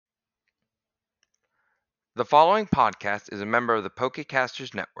The following podcast is a member of the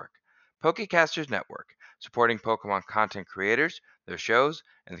Pokecasters Network. Pokecasters Network, supporting Pokemon content creators, their shows,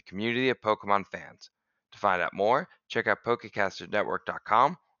 and the community of Pokemon fans. To find out more, check out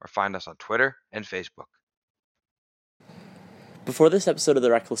PokecastersNetwork.com or find us on Twitter and Facebook. Before this episode of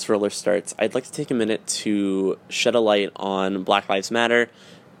The Reckless Roller starts, I'd like to take a minute to shed a light on Black Lives Matter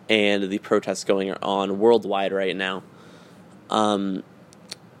and the protests going on worldwide right now.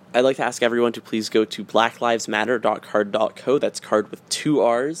 I'd like to ask everyone to please go to blacklivesmatter.card.co. That's card with 2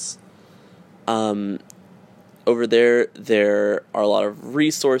 R's. Over there are a lot of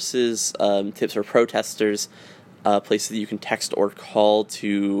resources, tips for protesters, places that you can text or call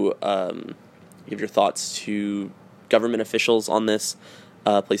to give your thoughts to government officials on this,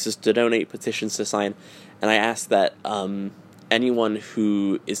 places to donate, petitions to sign. And I ask that anyone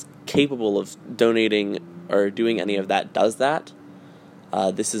who is capable of donating or doing any of that does that.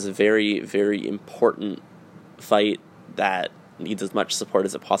 This is a very, very important fight that needs as much support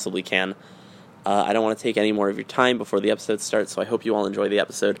as it possibly can. I don't want to take any more of your time before the episode starts, so I hope you all enjoy the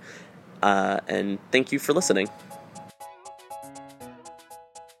episode. And thank you for listening.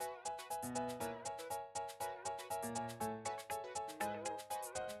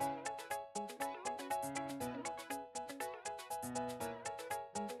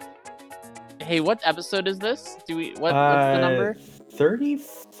 Hey, what episode is this? What's the number?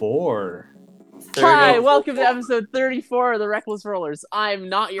 34. Hi, welcome to episode 34 of The Reckless Rollers. I'm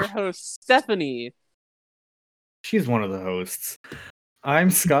not your host, Stephanie. She's one of the hosts. I'm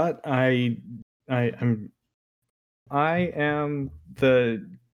Scott. I am the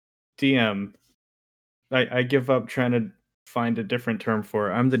DM. I give up trying to find a different term for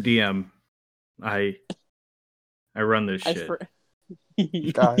it. I'm the DM. I run this shit.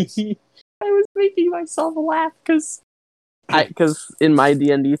 Guys. I was making myself laugh because in my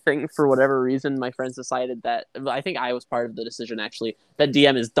D&D thing, for whatever reason, my friends decided that, I think I was part of the decision actually, that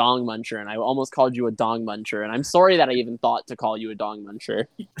DM is Dong Muncher, and I almost called you a Dong Muncher, and I'm sorry that I even thought to call you a Dong Muncher.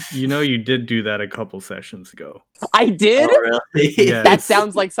 You know, you did do that a couple sessions ago. I did? Oh, really? Yes. That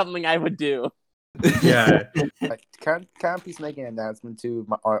sounds like something I would do. Yeah. Can't please make an announcement to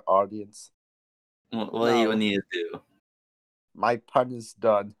our audience? What do you need to do? My pun is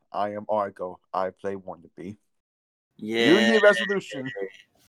done. I am Argo. I play Wannabe. Yeah. New Year resolution.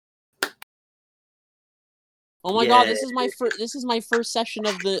 Oh my god, this is my first session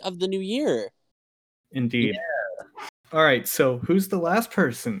of the new year. Indeed. Yeah. All right, so who's the last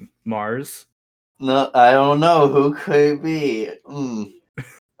person? Mars? No, I don't know. Who could it be?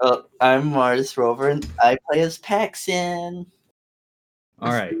 I'm Mars Rover, and I play as Paxton.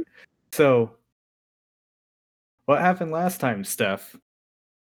 All right. So, what happened last time, Steph?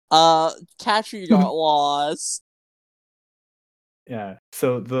 Catcher got lost. Yeah.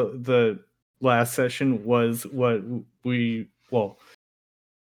 So the last session was what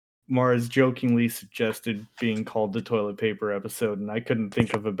Mars jokingly suggested being called the toilet paper episode, and I couldn't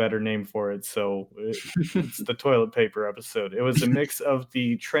think of a better name for it, so it's the toilet paper episode. It was a mix of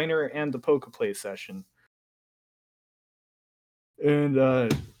the trainer and the Pokeplay session.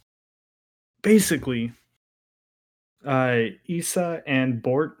 And basically, Issa and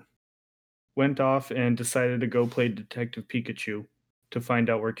Bort went off and decided to go play Detective Pikachu to find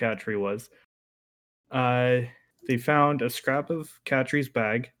out where Catry was. They found a scrap of Catry's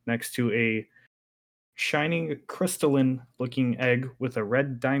bag next to a shining crystalline-looking egg with a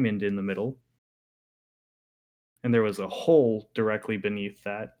red diamond in the middle. And there was a hole directly beneath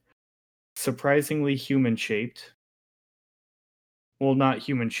that. Surprisingly human-shaped. Well, not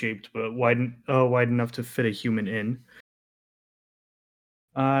human-shaped, but wide enough to fit a human in.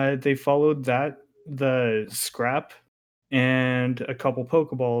 They followed the scrap, and a couple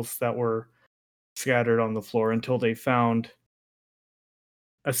Pokeballs that were scattered on the floor until they found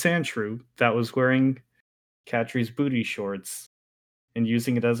a Sandshrew that was wearing Catry's booty shorts and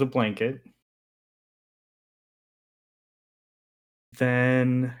using it as a blanket.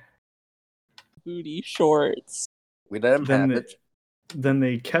 Then Booty shorts. We let him have it. Then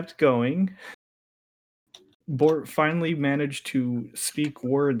they kept going. Bort finally managed to speak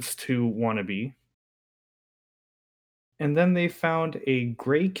words to Wannabe. And then they found a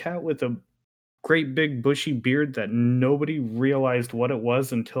gray cat with a great big bushy beard that nobody realized what it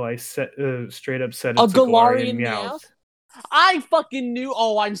was until I straight up said it's a Galarian Meowth. I fucking knew.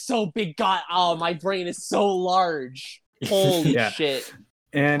 Oh, I'm so big. God, oh, my brain is so large. Holy shit.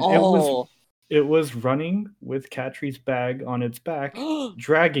 And it was running with Catry's bag on its back,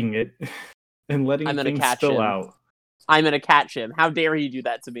 dragging it and letting things spill out. I'm gonna catch him. How dare he do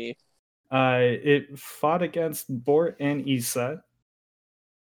that to me? It fought against Bort and Issa.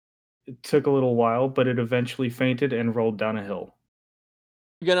 It took a little while, but it eventually fainted and rolled down a hill.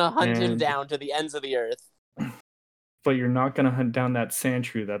 You're gonna hunt him And- down to the ends of the earth. But you're not going to hunt down that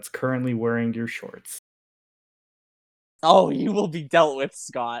Sandshrew that's currently wearing your shorts. Oh, you will be dealt with,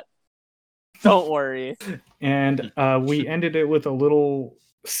 Scott. Don't worry. And we ended it with a little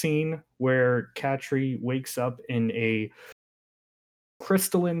scene where Katri wakes up in a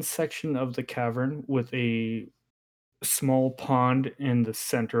crystalline section of the cavern with a small pond in the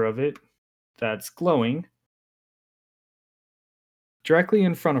center of it that's glowing. Directly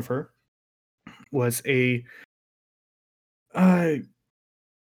in front of her was a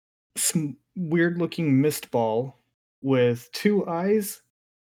weird-looking mist ball with two eyes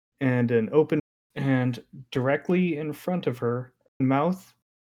and an open, and directly in front of her mouth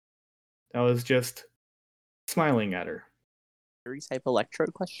that was just smiling at her. Type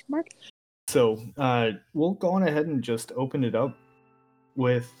electrode question mark? So we'll go on ahead and just open it up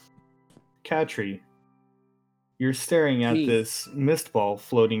with Katri. You're staring at Jeez. this mist ball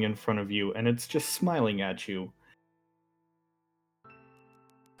floating in front of you, and it's just smiling at you. And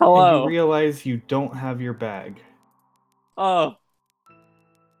Hello. you realize you don't have your bag. Oh.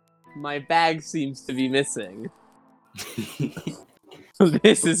 My bag seems to be missing.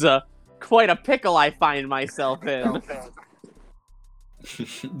 This is quite a pickle I find myself in.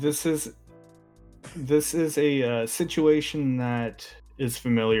 This is a situation that is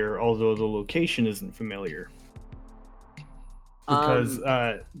familiar, although the location isn't familiar.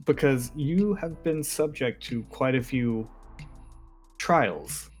 Because you have been subject to quite a few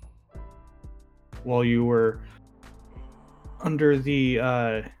trials while you were under the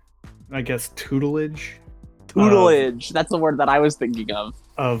I guess tutelage That's the word that I was thinking of.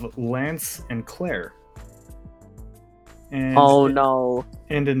 of Lance and Claire. And Oh no.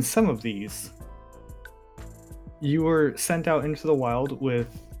 And in some of these, you were sent out into the wild with...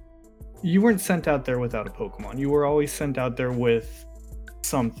 You weren't sent out there without a Pokemon. You were always sent out there with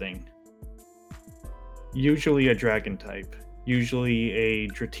something. Usually a Dragon type. Usually a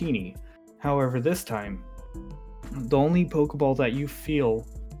Dratini. However, this time, the only Pokeball that you feel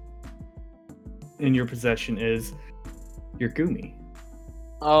in your possession is your Gumi.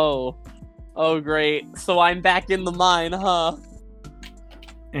 Oh. Oh great. So I'm back in the mine, huh?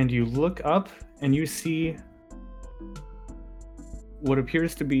 And you look up and you see what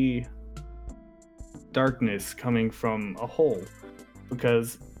appears to be darkness coming from a hole,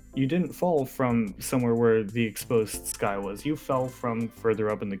 because you didn't fall from somewhere where the exposed sky was. You fell from further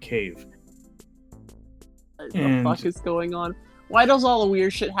up in the cave. What And- the fuck is going on? Why does all the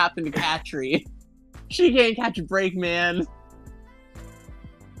weird shit happen to Katri? She can't catch a break, man.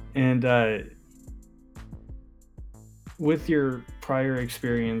 And with your prior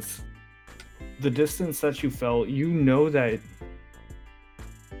experience, the distance that you fell, you know that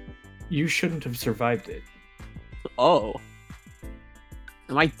you shouldn't have survived it. Oh.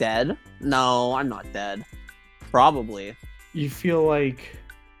 Am I dead? No, I'm not dead. Probably. You feel like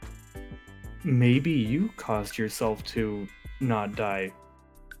maybe you caused yourself to not die.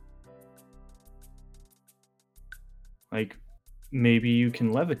 Like, maybe you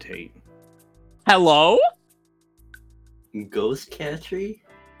can levitate. Hello? Ghost Catry?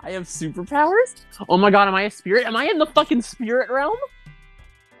 I have superpowers? Oh my god, am I a spirit? Am I in the fucking spirit realm?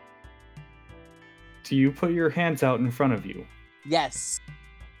 Do you put your hands out in front of you? Yes.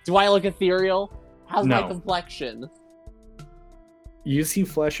 Do I look ethereal? How's my No. complexion? You see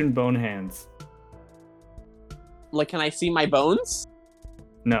flesh and bone hands. Like, can I see my bones?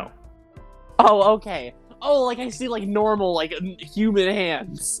 No. Oh, okay. Oh, like I see like normal, like human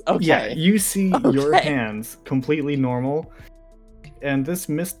hands. Okay. Yeah, you see your Okay. hands completely normal, and this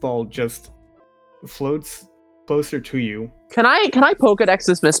mist ball just floats closer to you. Can I Pokedex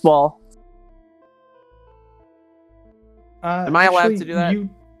this mist ball? Am I allowed to do that? You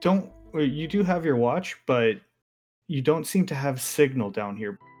don't. You do have your watch, but you don't seem to have signal down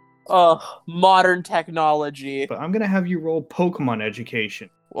here. Ugh, modern technology. But I'm gonna have you roll Pokemon education.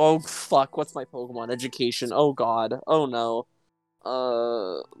 Oh fuck, what's my Pokemon education? Oh god. Oh no.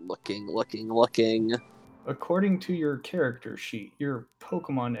 Looking. According to your character sheet, your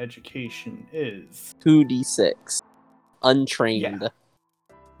Pokemon education is 2d6. Untrained.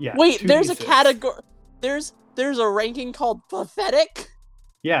 yeah. Wait, there's a 2d6. category. There's a ranking called pathetic?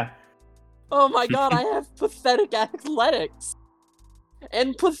 Yeah, Oh my god, I have pathetic athletics.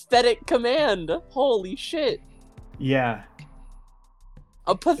 And pathetic command. Holy shit. yeah.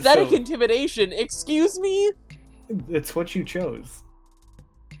 A pathetic So- intimidation. Excuse me? It's what you chose.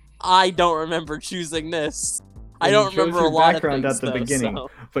 I don't remember choosing this. I Well, don't you chose remember a your lot of background things at the though, beginning. so-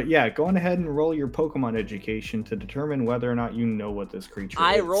 But yeah, go on ahead and roll your Pokemon education to determine whether or not you know what this creature is.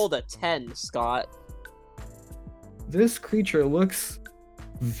 I rolled a 10, Scott. This creature looks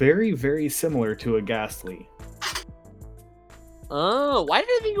very, very similar to a Ghastly. Oh, why did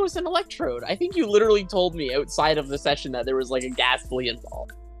I think it was an Electrode? I think you literally told me outside of the session that there was like a Ghastly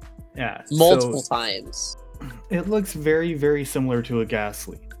involved. Yeah, Multiple times. It looks very, very similar to a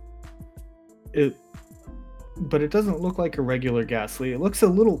Ghastly. But it doesn't look like a regular Ghastly. It looks a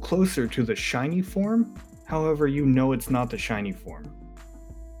little closer to the shiny form. However, you know it's not the shiny form.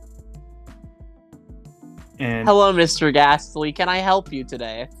 And Hello, Mr. Ghastly. Can I help you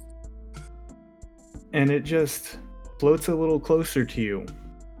today? and it just floats a little closer to you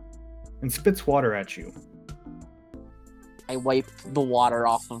and spits water at you. I wiped the water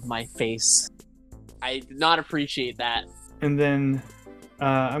off of my face. I did not appreciate that. And then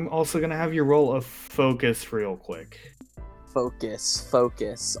I'm also going to have you roll a focus real quick.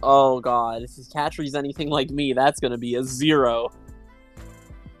 Focus. Oh god, if Catri's anything like me, that's gonna be a 0.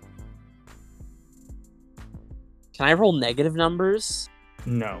 Can I roll negative numbers?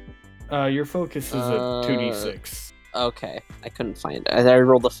 No. Your focus is a 2d6. Okay, I couldn't find it. I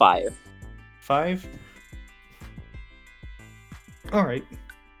rolled a 5. 5? Alright.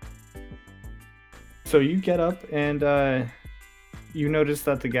 So you get up and you notice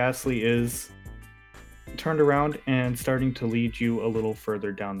that the Ghastly is turned around and starting to lead you a little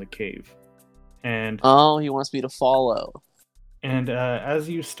further down the cave. And Oh, he wants me to follow. as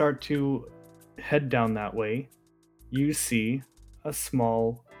you start to head down that way, you see a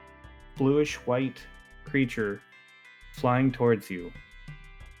small bluish-white creature flying towards you.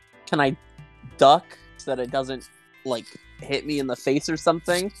 Can I duck so that it doesn't, like, hit me in the face or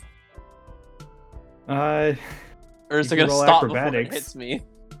something? Uh, Or is You it can gonna roll stop before it acrobatics. hits me? you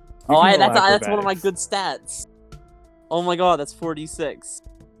Oh, can roll that's one of my acrobatics. good stats. Oh my god, that's 46.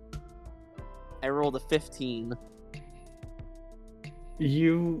 I rolled a 15.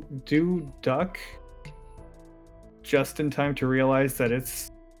 You do duck just in time to realize that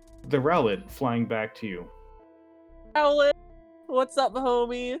it's the Rowlet flying back to you. Owlet, what's up,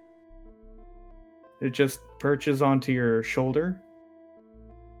 homie? It just perches onto your shoulder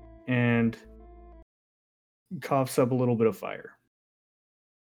and coughs up a little bit of fire.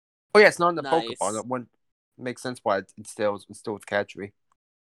 Oh yeah, it's not in the Nice. Pokeball. That one makes sense why it's still with Catchery.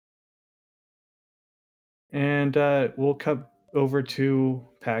 And we'll cut over to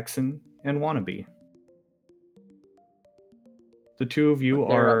Paxson and Wannabe. The two of you What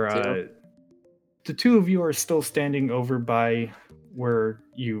they're are up to. the two of you are still standing over by where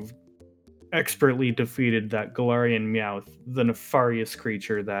you've expertly defeated that Galarian Meowth, the nefarious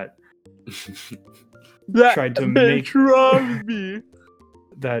creature that tried to make me.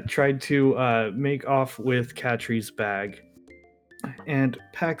 that tried to make off with Catri's bag. And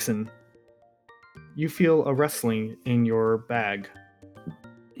Paxson, you feel a rustling in your bag.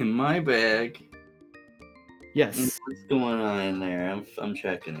 In my bag. Yes, What's going on in there? I'm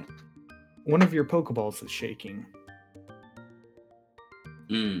checking it. one of your Pokeballs is shaking.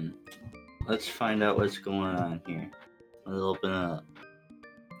 Let's find out what's going on here. Let's open it up.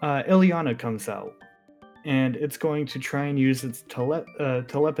 Ileana comes out, and it's going to try and use its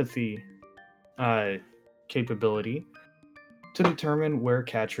telepathy capability to determine where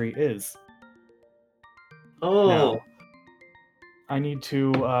Catri is. Oh, Now, I need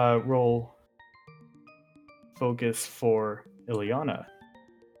to roll focus for Ileana.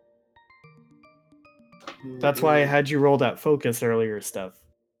 That's why I had you roll that focus earlier, Steph.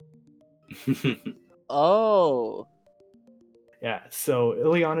 Oh. Yeah, so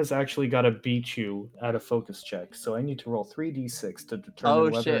Ileana's actually got to beat you at a focus check, so I need to roll 3d6 to determine Oh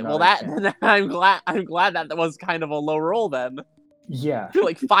whether shit. or not Well, I can. that I'm glad that was kind of a low roll then. Yeah. I feel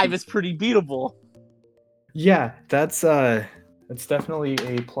like 5 is pretty beatable. Yeah, that's definitely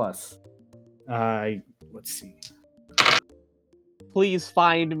a plus. Let's see. Please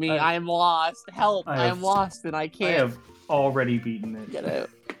find me. I am lost. Help. I I have- am lost and I I can't have already beaten it. get out.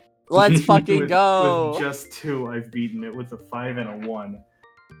 Let's fucking with, go. With just 2, I've beaten it with a 5 and a 1.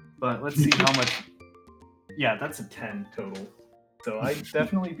 But let's see how much. Yeah, that's a 10 total. So I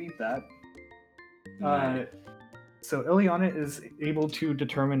definitely beat that. So Ileana is able to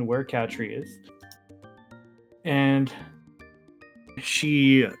determine where Catri is. And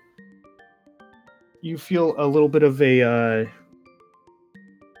you feel a little bit of a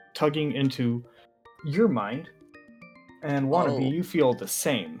tugging into your mind. And Wannabe, you feel the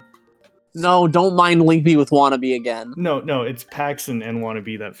same. No, don't mind link me with Wannabe again. No, it's Paxson and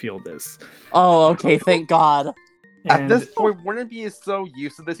Wannabe that feel this. Oh, okay, thank God. At And this point, Wannabe is so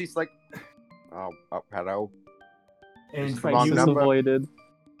used to this. He's like, "Oh, hello." And the wrong you, number. avoided.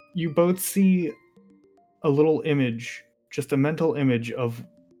 you both see a little image, just a mental image of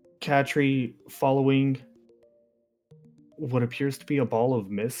Katri following what appears to be a ball of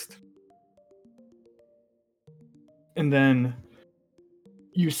mist. And then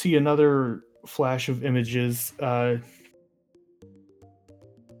you see another flash of images,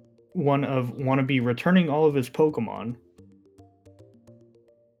 one of Wannabe returning all of his Pokemon,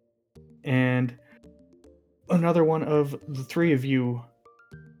 and another one of the three of you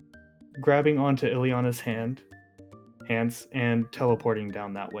grabbing onto Ileana's hands and teleporting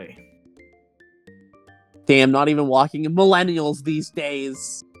down that way. Damn, not even walking in millennials these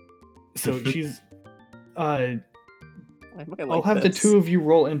days. So she's Why am I I'll like have the this? two of you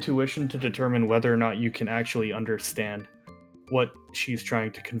roll intuition to determine whether or not you can actually understand what she's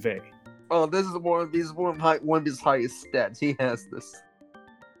trying to convey. Oh, this is one of his highest stats. He has this.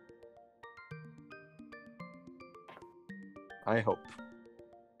 I hope.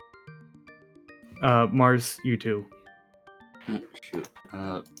 Mars, you two. Shoot.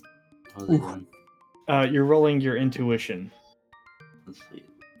 What was I doing? You're rolling your intuition. Let's see.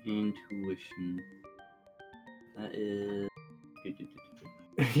 Intuition. That is.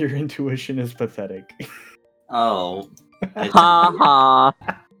 Your intuition is pathetic. Oh. Ha ha.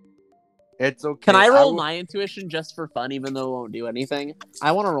 It's okay. Can I roll will- my intuition just for fun, even though it won't do anything?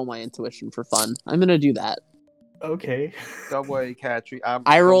 I want to roll my intuition for fun. I'm gonna do that. Okay. Don't worry, Katri.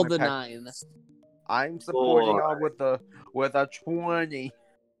 I rolled the 9. I'm supporting Four. her with a 20.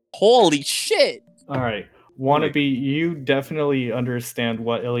 Holy shit! All right. Wannabe, you definitely understand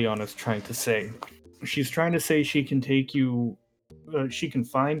what Ileana's trying to say. She's trying to say she can take you. She can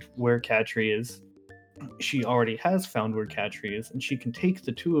find where Katri is. She already has found where Katri is, and she can take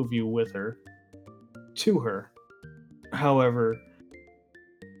the two of you with her to her. However,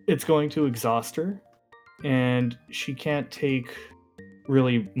 it's going to exhaust her, and she can't take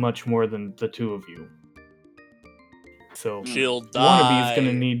really much more than the two of you. So She'll Wannabe is going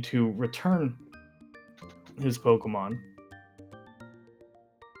to need to return his Pokemon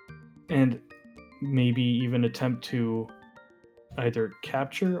and maybe even attempt to either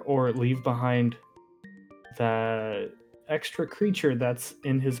capture or leave behind that extra creature that's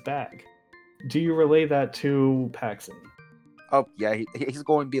in his bag. Do you relay that to Paxton? Oh, yeah, he's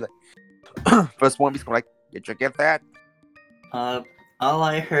going to be like... First one, he's going like, did you get that? All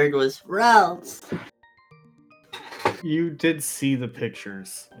I heard was routes. You did see the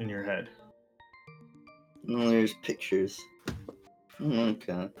pictures in your head. There's pictures.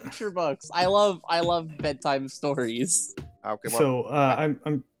 Okay. Picture books. I love bedtime stories. Okay, well, So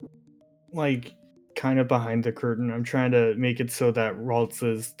I'm like kind of behind the curtain. I'm trying to make it so that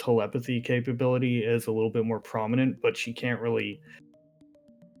Raltz's telepathy capability is a little bit more prominent, but she can't really.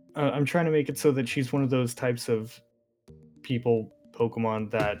 I'm trying to make it so that she's one of those types of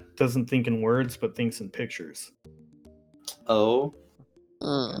Pokemon that doesn't think in words but thinks in pictures. Oh,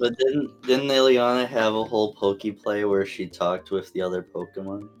 but didn't Ileana have a whole Pokeplay where she talked with the other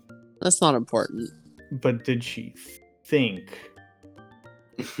Pokemon? That's not important. But did she think?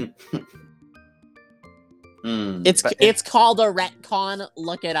 It's called a retcon.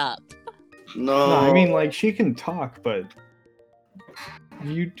 Look it up. No. No, I mean like she can talk, but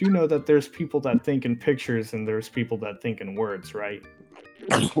you do know that there's people that think in pictures and there's people that think in words, right?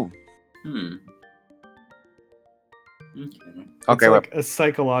 Okay, It's like a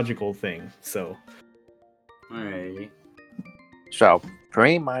psychological thing. So Alrighty. So,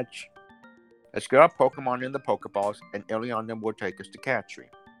 pretty much, let's get our Pokemon in the Pokeballs, and Ileana will take us to Katri.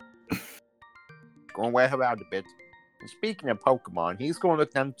 Going to wear her out a bit. And speaking of Pokemon, he's going to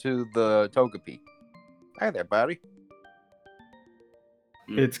look down to the Togepi. Hey there, buddy.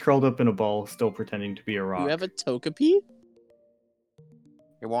 it's curled up in a ball, still pretending to be a rock. You have a Togepi?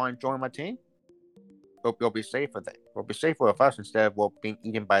 You want to join my team? Hope you'll be safer there. We'll be safer with us instead of being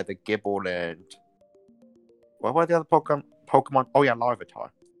eaten by the Gibble and... What were the other Pokemon? Oh yeah, Larvitar.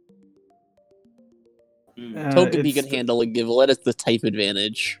 Togepi it's can handle a Givelet. It's the type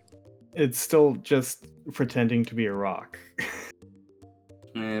advantage. It's still just pretending to be a rock.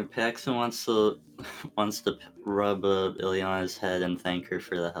 Paxton wants to rub Ileana's head and thank her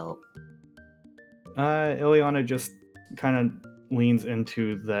for the help. Ileana just kind of leans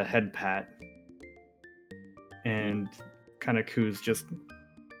into the head pat and kind of coos just.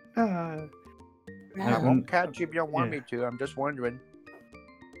 I won't catch you if you don't want me to. I'm just wondering.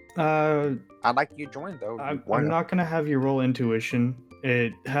 I'd like you to join though. I'm not gonna have you roll intuition.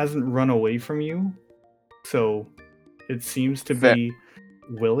 It hasn't run away from you, so it seems to be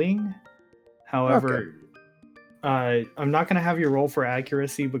willing. However, I'm not going to have you roll for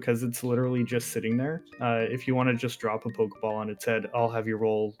accuracy because it's literally just sitting there. If you want to just drop a Pokeball on its head, I'll have you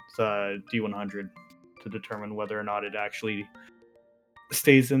roll the D100 to determine whether or not it actually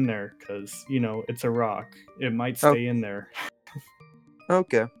stays in there because, it's a rock. It might stay in there.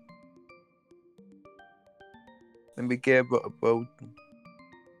 Okay. Let me get a vote.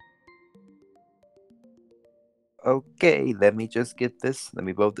 Okay, let me just get this. Let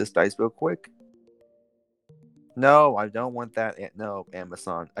me vote this dice real quick. No, I don't want that. No,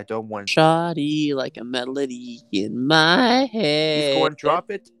 Amazon. I don't want. Shoddy like a melody in my head. He's going to drop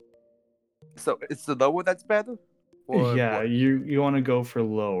it. So it's the lower that's better? Or Yeah, what? you want to go for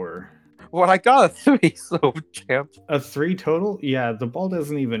lower. Well, I got a 3, so champ. A 3 total? Yeah, the ball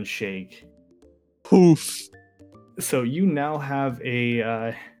doesn't even shake. Poof. So you now have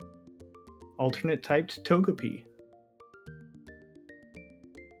a alternate typed Togepi.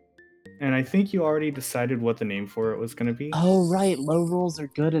 And I think you already decided what the name for it was going to be. Oh, right. Low rolls are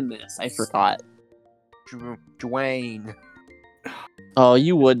good in this. I forgot. Dwayne. Oh,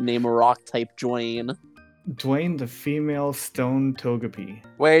 you would name a rock type Dwayne. Dwayne the female stone Togepi.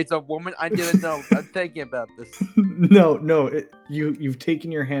 Wait, it's a woman? I didn't know. I'm thinking about this. No, you've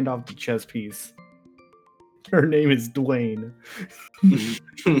taken your hand off the chess piece. Her name is Dwayne.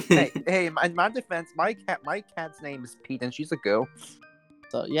 hey, in my defense, my cat's name is Pete, and she's a girl.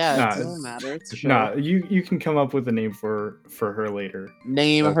 So yeah, Nah, it doesn't matter. It's a show. Nah, you can come up with a name for her later.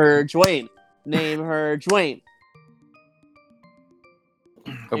 Name her Dwayne. Name her Dwayne.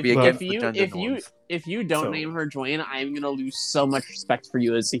 It'll be But- against the gender norms. If you don't So- name her Dwayne, I'm gonna lose so much respect for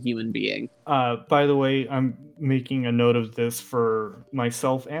you as a human being. By the way, I'm making a note of this for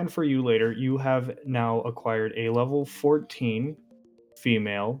myself and for you later. You have now acquired a level 14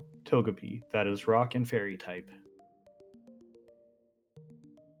 female Togepi that is rock and fairy type.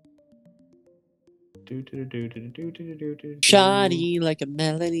 Shoddy like a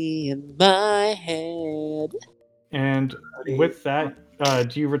melody in my head. And with that,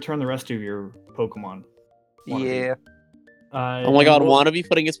 do you return the rest of your Pokemon? Wannabe? Yeah. Oh my god, Wannabe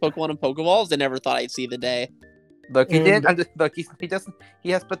putting his Pokemon in Pokeballs? I never thought I'd see the day. Look, he And- didn't. Look, he doesn't. He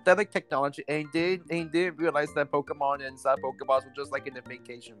has pathetic technology, and he didn't realize that Pokemon inside Pokeballs were just like in a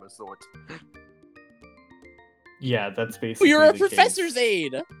vacation resort. Yeah, that's basically. You're a the case. professor's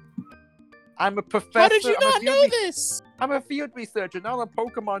aide! I'm a professor. How did you I'm a not field know re- this? I'm a field researcher, not a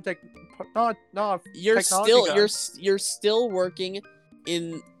Pokemon tech. Not You're technology still guy. you're still working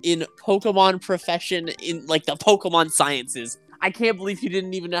in Pokemon profession in like the Pokemon sciences. I can't believe you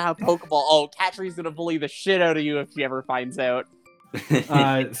didn't even know how Pokeball. Oh, Catri's gonna bully the shit out of you if she ever finds out.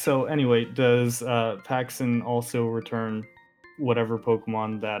 So anyway, does Paxton also return whatever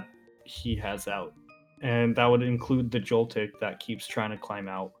Pokemon that he has out? And that would include the Joltik that keeps trying to climb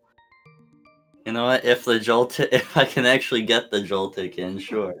out. You know what? If I can actually get the Joltik in,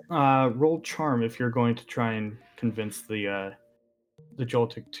 sure. Roll Charm if you're going to try and convince the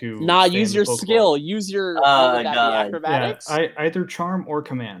Joltik to. Nah, stay use in the your Pokeball. skill. Use your Oh, what would that be, God. Yeah, acrobatics. either Charm or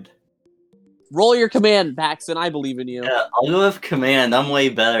Command. Roll your command, Paxton. I believe in you. Yeah, I'll go with Command. I'm way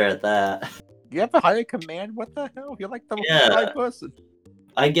better at that. You have a higher command? What the hell? You're like the Yeah. high person.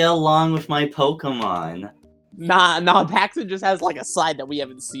 I get along with my Pokemon. Nah. Paxton just has like a side that we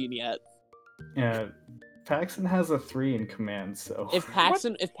haven't seen yet. Yeah, Paxton has a 3 in Command, so. If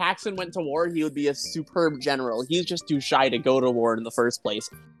Paxton went to war, he would be a superb general. He's just too shy to go to war in the first place.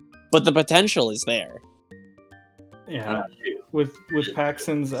 But the potential is there. Yeah, with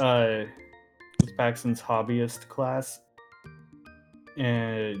Paxton's hobbyist class,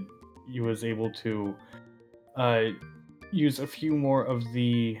 and he was able to use a few more of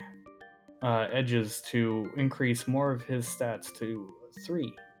the edges to increase more of his stats to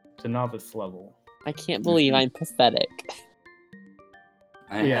 3 to novice level. I can't believe I'm pathetic.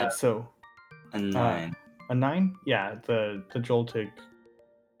 I Yeah, have so a 9. a 9. Yeah, the Joltik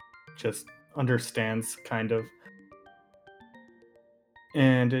just understands kind of,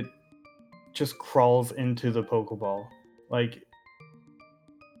 and it just crawls into the Pokeball. Like,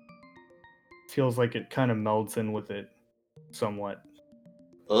 feels like it kind of melds in with it somewhat.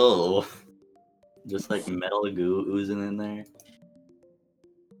 Oh. Just like metal goo oozing in there.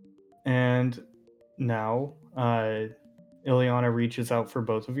 And now, Ileana reaches out for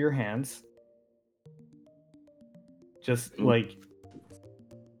both of your hands. Just like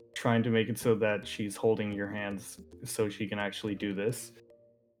trying to make it so that she's holding your hands so she can actually do this.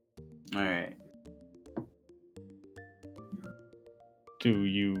 Alright. Do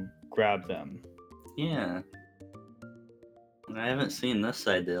you grab them? Yeah. I haven't seen this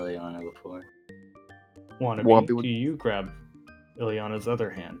side to Ileana before. Wannabe, Wannabe would- do you grab Ileana's other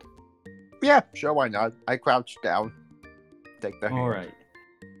hand? Yeah, sure, why not? I crouch down. Take the hand. All right.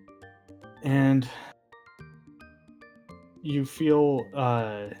 And you feel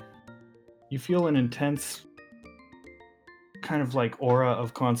an intense kind of like aura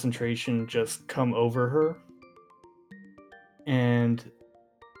of concentration just come over her. And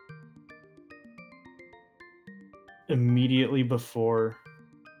immediately before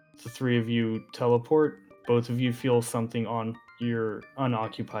the three of you teleport, both of you feel something on your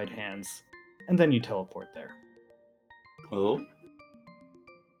unoccupied hands. And then you teleport there. Oh.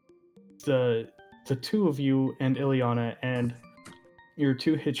 The two of you and Ileana and your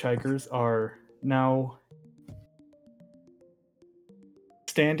two hitchhikers are now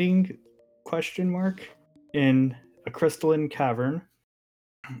standing in a crystalline cavern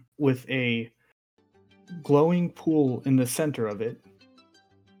with a glowing pool in the center of it.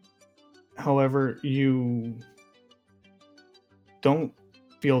 However, you don't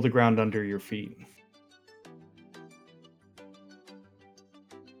feel the ground under your feet.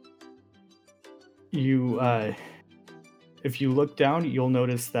 You, if you look down, you'll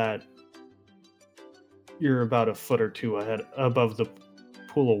notice that you're about a foot or two above the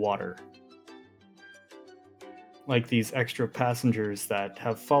pool of water. Like these extra passengers that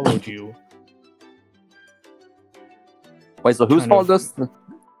have followed you. Wait, so who's kind followed of- us?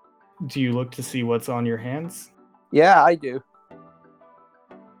 Do you look to see what's on your hands? Yeah, I do.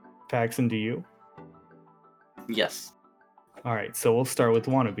 Paxton, do you? Yes. Alright, so we'll start with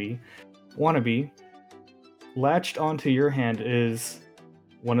Wannabe. Wannabe, latched onto your hand is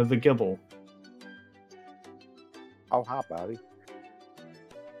one of the Gibble. Oh, hi, buddy.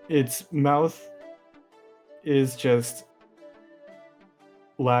 Its mouth is just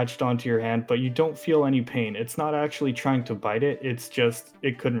latched onto your hand, but you don't feel any pain. It's not actually trying to bite it, it's just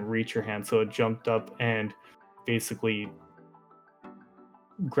it couldn't reach your hand, so it jumped up and basically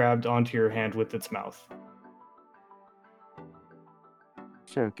grabbed onto your hand with its mouth.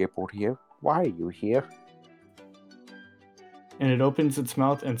 So, Gibble here. Why are you here? And it opens its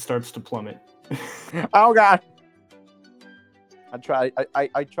mouth and starts to plummet. Oh, God! I try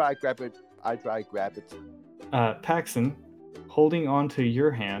to grab it. I try to grab it. Paxton, holding onto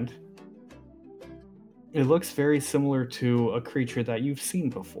your hand, it looks very similar to a creature that you've seen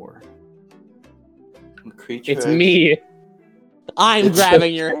before. Creature. It's me. I'm It's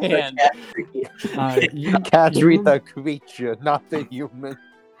grabbing a- your hand. Catch you, the creature, not the human.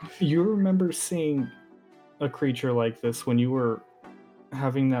 you remember seeing a creature like this when you were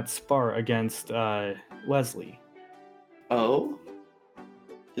having that spar against Leslie. Oh?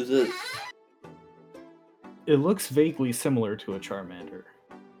 Is it? It looks vaguely similar to a Charmander.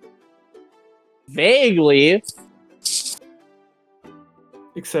 Vaguely.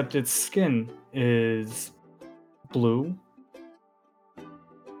 Except its skin is blue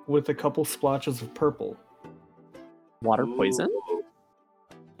with a couple splotches of purple. Water poison? Ooh.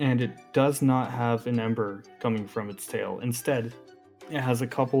 And it does not have an ember coming from its tail. Instead, it has a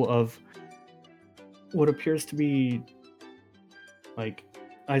couple of what appears to be like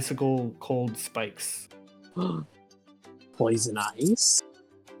icicle cold spikes. Poison ice?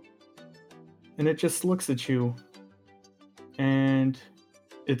 And it just looks at you, and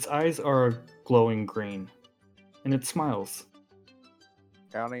its eyes are glowing green, and it smiles.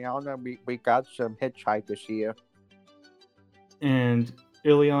 Eliana, we got some hitchhikers here. And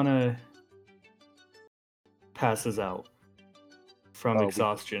Ileana passes out from Oh, we-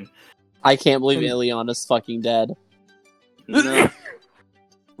 exhaustion. I can't believe And- Ileana's fucking dead. No.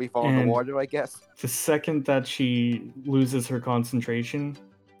 We fall in And- the water, I guess. The second that she loses her concentration,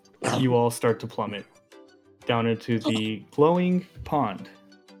 you all start to plummet down into the glowing pond.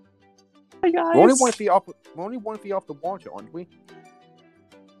 Hi guys. We're only 1 feet off. We're only 1 feet off the water, aren't we?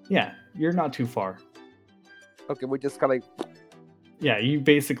 Yeah, you're not too far. Okay, we just gotta. Yeah, you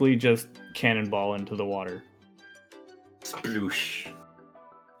basically just cannonball into the water. Sploosh.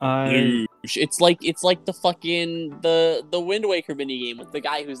 It's like the fucking the Wind Waker minigame with the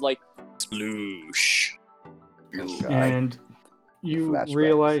guy who's like sploosh. And you Flashbacks.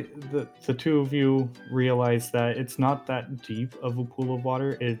 realize the two of you realize that it's not that deep of a pool of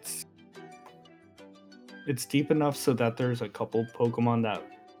water. It's deep enough so that there's a couple Pokemon that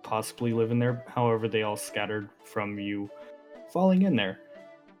possibly live in there. However, they all scattered from you falling in there.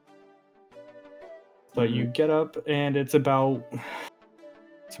 But you get up and it's about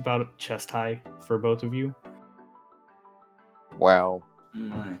chest high for both of you. Well,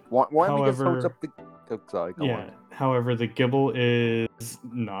 My. why don't we just hold However- up the? Oh, sorry, go Yeah. on. However, the Gibble is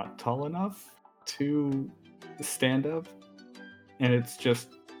not tall enough to stand up, and it's just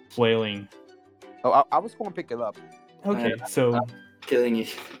flailing. Oh, I was going to pick it up. Okay, so getting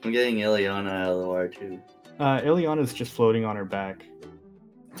Ileana out of the water too. Ileana's just floating on her back.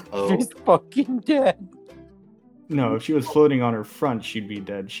 Oh, She's fucking dead. No, if she was floating on her front, she'd be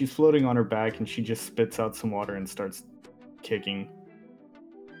dead. She's floating on her back, and she just spits out some water and starts kicking.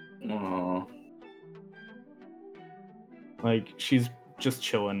 oh. Like, she's just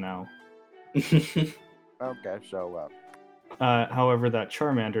chilling now. Okay, so However, that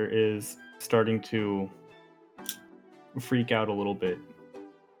Charmander is starting to freak out a little bit.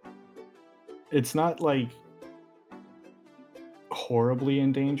 It's not like horribly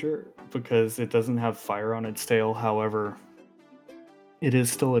in danger because it doesn't have fire on its tail. However, it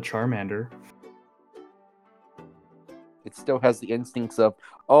is still a Charmander. it still has the instincts of,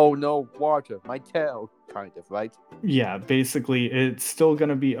 oh no, water, my tail, kind of, right? Yeah, basically, it's still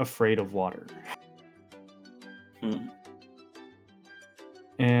gonna be afraid of water. Hmm.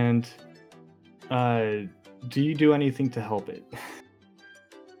 And do you do anything to help it?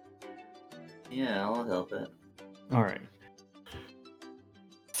 Yeah, I'll help it. All right.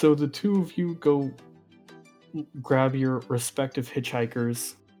 So the two of you go grab your respective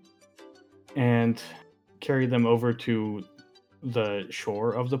hitchhikers and carry them over to the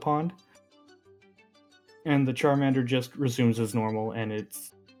shore of the pond. And the Charmander just resumes as normal, and it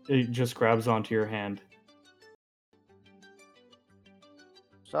just grabs onto your hand.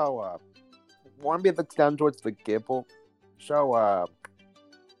 So, Warmby looks down towards the Gibble. So,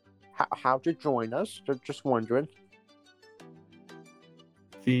 how'd you join us? Just wondering.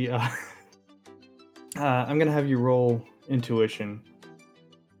 The I'm gonna have you roll intuition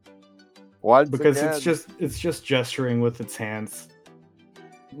Once because again, it's just gesturing with its hands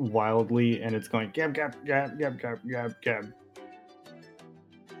wildly, and it's going gab gab gab gab gab gab gab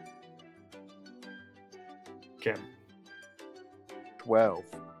gab. 12.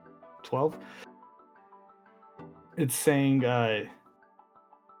 12. It's saying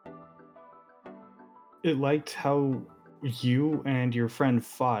it liked how you and your friend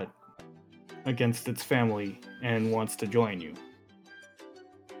fought against its family and wants to join you.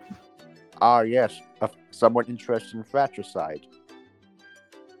 Ah, yes, someone interested in fratricide.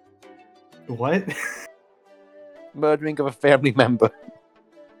 What? Murdering of a family member.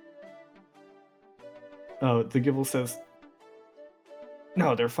 Oh, the Gibble says,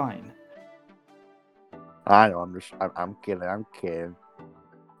 no, they're fine. I know, I'm kidding, So,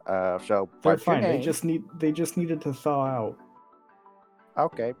 They're what's your fine. name? They just needed to thaw out.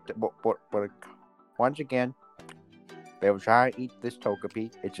 Okay, but once again, they were trying to eat this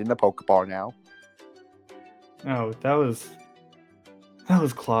Togepi. It's in the Pokeball now. Oh, that was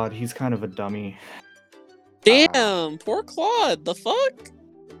Claude. He's kind of a dummy. Damn, poor Claude. The fuck?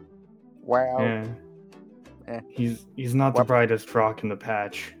 Well, Yeah. He's not the What- brightest rock in the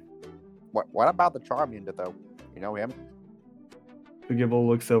patch. what about the Charmander, though? You know him? The Gibble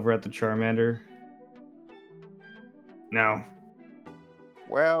looks over at the Charmander. No.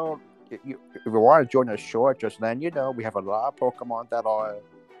 Well, if you want to join us short, just then, we have a lot of Pokemon that are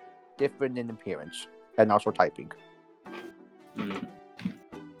different in appearance and also typing. Hmm.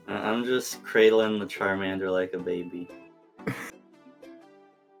 I'm just cradling the Charmander like a baby.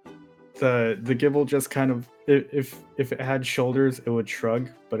 The Gibble just kind of, if it had shoulders, it would shrug,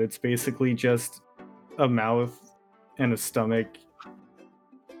 but it's basically just a mouth and a stomach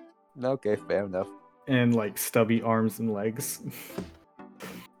Okay, fair enough. and like stubby arms and legs.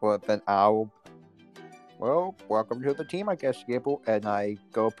 Well, then welcome to the team, I guess, Gable. And I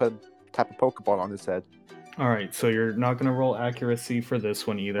go tap a Pokeball on his head. All right, so you're not gonna roll accuracy for this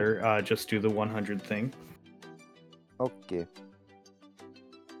one either. Just do the 100 thing. Okay.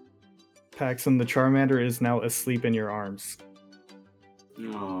 Paxton, the Charmander is now asleep in your arms.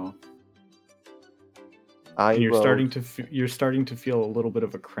 Oh. And you're starting to feel a little bit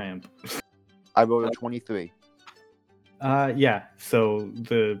of a cramp. I rolled a 23. Yeah. So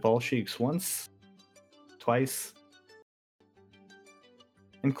the ball shakes once, twice,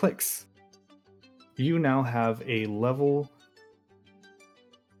 and clicks. You now have a level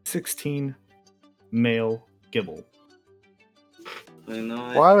 16 male Gibble. I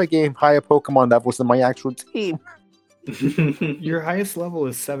know Why am I getting higher Pokemon levels than my actual team? it. Your highest level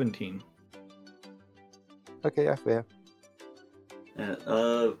is 17. Okay, yeah, fair.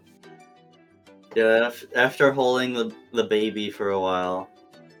 After holding the baby for a while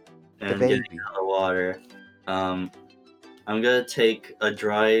and The getting baby. out of the water, I'm gonna take a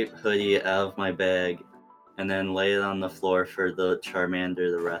dry hoodie out of my bag and then lay it on the floor for the Charmander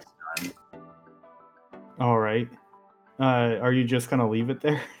to rest on. All right. Are you just gonna leave it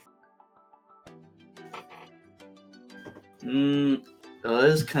there? Well, it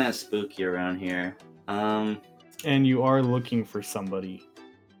is kind of spooky around here. And you are looking for somebody.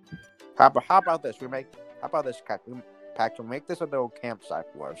 How about this? How about this, Pax? We make this a little campsite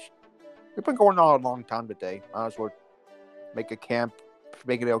for us. We've been going on a long time today. Might as well make a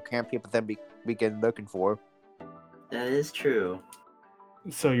little camp here, but then we begin looking for. That is true.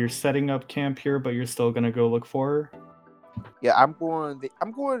 So you're setting up camp here, but you're still gonna go look for her? Yeah, I'm going to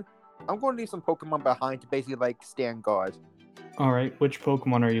leave some Pokemon behind to basically like stand guard. Alright, which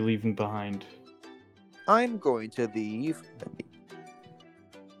Pokemon are you leaving behind? I'm going to leave.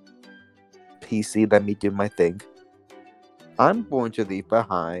 PC, let me do my thing. I'm going to leave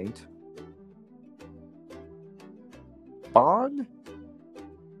behind Bon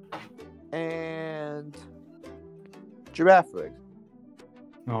and Giraffe.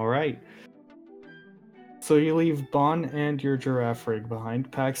 Alright. So you leave Bon and your Giraffrig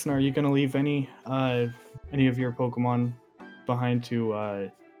behind. Paxton, are you gonna leave any of your Pokemon behind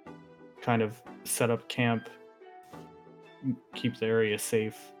to kind of set up camp, keep the area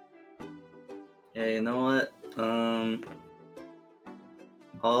safe? Yeah, you know what?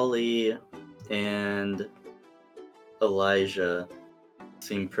 Holly and Elijah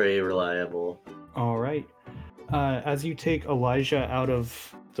seem pretty reliable. Alright. As you take Elijah out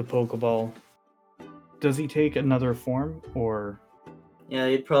of the Pokeball, does he take another form, or? Yeah,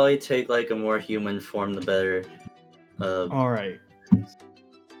 he'd probably take like a more human form, the better. Alright.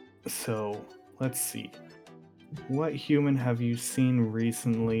 So, let's see. What human have you seen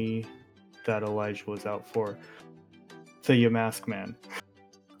recently that Elijah was out for? The Yamask Man.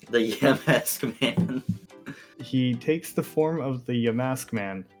 The Yamask Man. He takes the form of the Yamask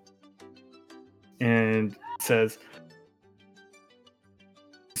Man and says,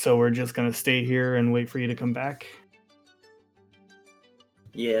 "So we're just gonna stay here and wait for you to come back?"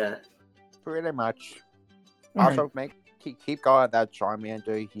 Yeah. Pretty much. All Also, right. keep guard at that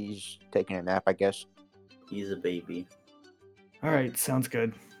Charmander. He's taking a nap, I guess. He's a baby. All right, sounds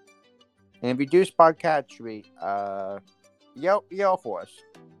good. And if you do spot Catchery, yell for us.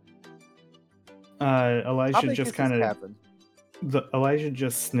 How Elijah big just is this kind of cabin? Elijah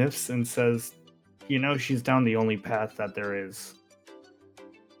just sniffs and says, "She's down the only path that there is."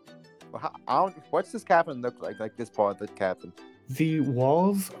 Well, what's this cabin look like? Like this part of the cabin? The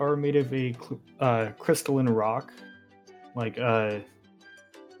walls are made of a crystalline rock. Like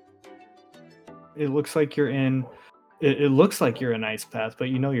it looks like you're in. It looks like you're in Ice Path, but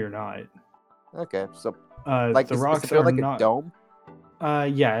you're not. Okay, so The is rocks there are like not. a dome?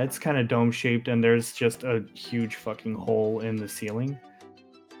 Yeah, it's kind of dome shaped, and there's just a huge fucking hole in the ceiling.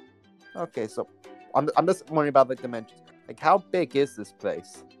 Okay, so I'm just wondering about the dimensions. Like, how big is this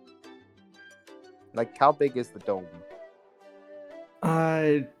place? Like, how big is the dome?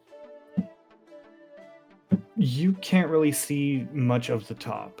 You can't really see much of the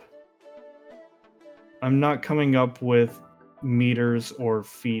top. I'm not coming up with meters or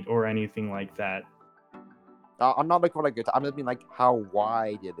feet or anything like that. I'm not looking for like I'm just mean like how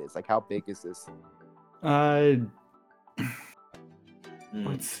wide it is. Like, how big is this?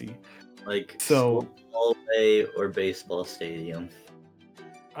 Let's see. Like So, school hallway or baseball stadium.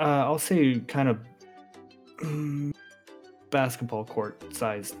 I'll say kind of basketball court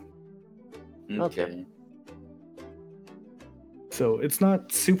sized. Okay. So it's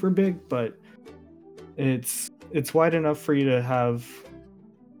not super big, but it's wide enough for you to have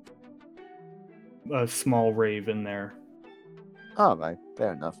a small rave in there. All right,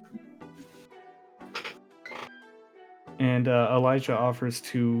 fair enough. And Elijah offers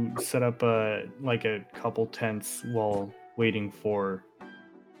to set up a couple tents while waiting for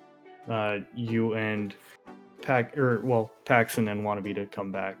you and Paxton and Wannabe to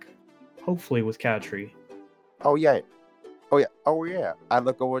come back. Hopefully with Catry. Oh yeah. I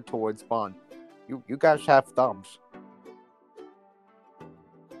look over towards Bond. You guys have thumbs.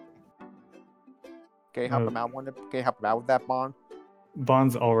 Can you help him out? Can you help him out with that, Bond?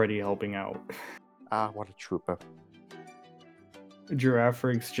 Bond's already helping out. Ah, what a trooper.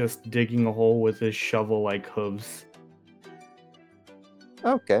 Giraffrig's just digging a hole with his shovel-like hooves.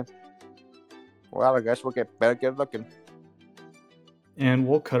 Okay. Well, I guess we'll better get looking. And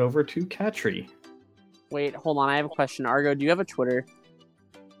we'll cut over to Catry. Wait, hold on. I have a question. Argo, do you have a Twitter?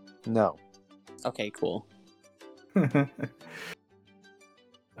 No. Okay, cool. So,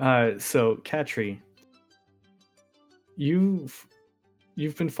 Catry, you've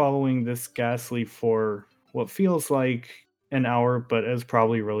been following this Ghastly for what feels like an hour, but has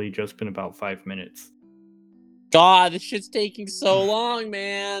probably really just been about 5 minutes. God, this shit's taking so long,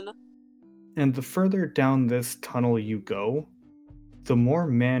 man. And the further down this tunnel you go, the more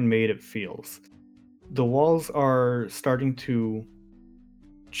man-made it feels. The walls are starting to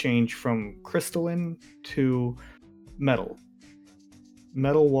change from crystalline to metal.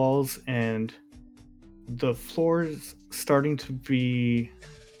 Metal walls, and the floor's starting to be...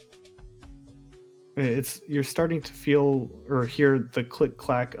 You're starting to feel or hear the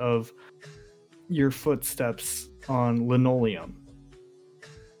click-clack of your footsteps on linoleum.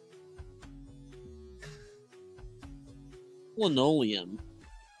 Linoleum.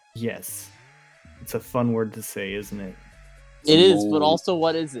 Yes. It's a fun word to say, isn't it? It is, but also,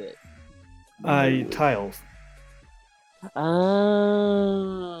 what is it? Tiles.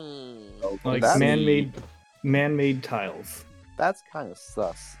 Like That's- man-made tiles. That's kind of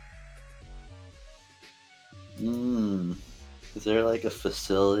sus. Is there like a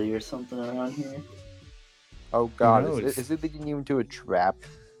facility or something around here? Oh god, knows? is it leading you into a trap?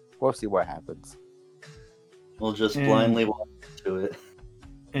 We'll see what happens. We'll just And- blindly walk into it.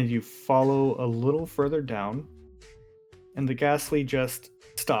 And you follow a little further down, and the ghastly just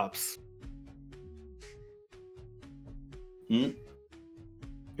stops.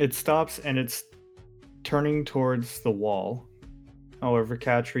 It stops and it's turning towards the wall. However,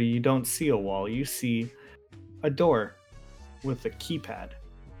 Katri, you don't see a wall. You see a door with a keypad.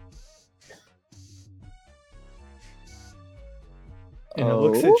 And it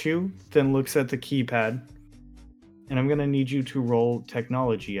looks at you, then looks at the keypad. And I'm going to need you to roll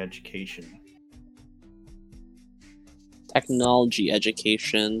technology education. Technology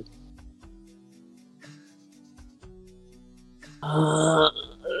education.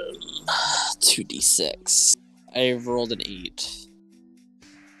 2d6. I've rolled an 8.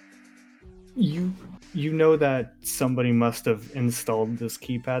 You know that somebody must have installed this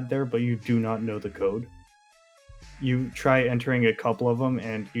keypad there, but you do not know the code. You try entering a couple of them,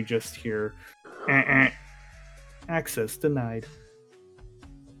 and you just hear, access denied.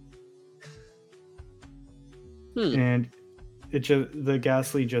 And the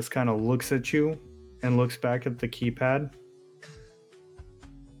ghastly just kind of looks at you and looks back at the keypad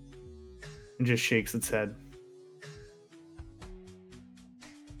and just shakes its head.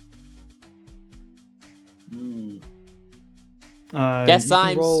 Guess you can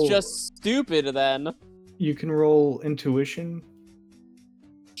I'm roll- just stupid then. You can roll intuition,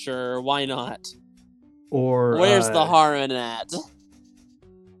 Sure, why not? or Where's the harm in that?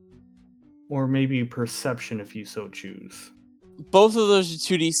 or maybe perception if you so choose. Both of those are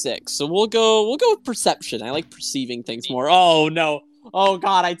 2d6, so we'll go with perception. I like perceiving things more. Oh no! Oh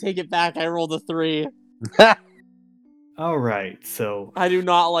god, I take it back. I rolled a 3. All right, so I do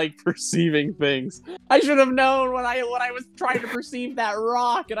not like perceiving things. I should have known when I was trying to perceive that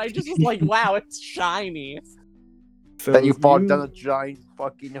rock, and I just was like, "Wow, it's shiny." Then you fall down a giant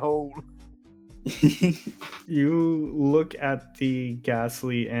fucking hole. You look at the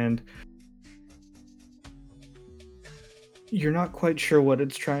ghastly and you're not quite sure what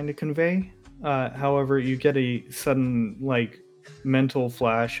it's trying to convey. However, you get a sudden mental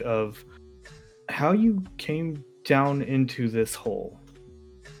flash of how you came down into this hole,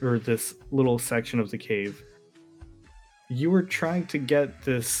 or this little section of the cave. You were trying to get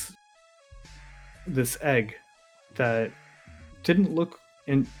this egg that didn't look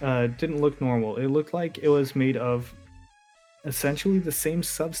normal. It looked like it was made of essentially the same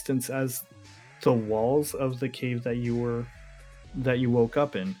substance as the walls of the cave that you woke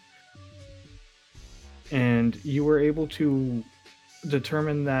up in. And you were able to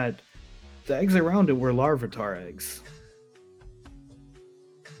determine that the eggs around it were Larvitar eggs.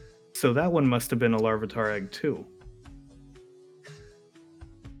 So that one must have been a Larvitar egg too.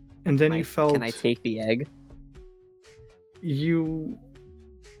 And then you felt... Can I take the egg? You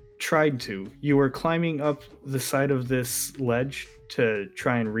tried to. You were climbing up the side of this ledge to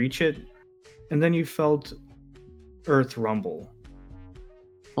try and reach it, and then you felt earth rumble.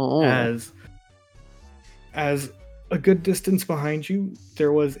 Oh. As a good distance behind you,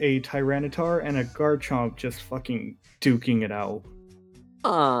 there was a Tyranitar and a Garchomp just fucking duking it out.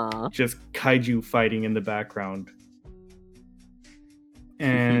 Just kaiju fighting in the background.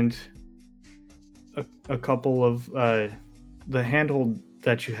 And a couple of the handhold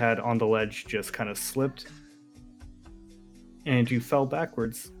that you had on the ledge just kind of slipped, and you fell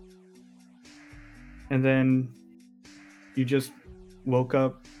backwards. And then you just woke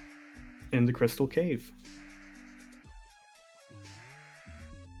up in the crystal cave.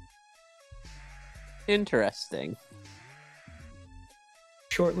 Interesting.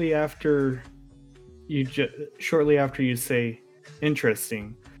 Shortly after you say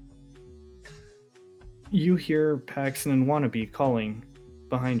interesting, you hear Paxton and Wannabe calling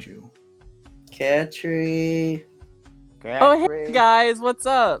behind you. Katri. Oh, hey guys, what's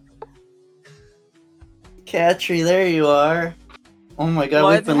up? Katri, there you are. Oh my god,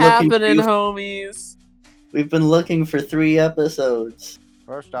 What's happening, homies? we've been looking for 3 episodes.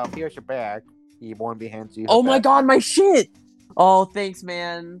 First off, here's your bag. You want to be hands you. Oh my god, my shit! Oh, thanks,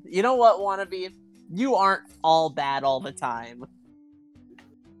 man. You know what, Wannabe? You aren't all bad all the time.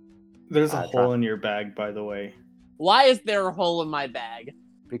 There's a hole in your bag, by the way. Why is there a hole in my bag?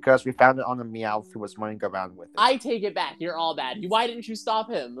 Because we found it on a Meowth who was running around with it. I take it back. You're all bad. Why didn't you stop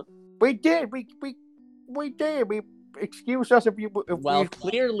him? We did. We did. We excuse us if you. Well,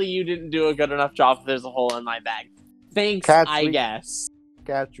 clearly you didn't do a good enough job if there's a hole in my bag. Thanks, I guess.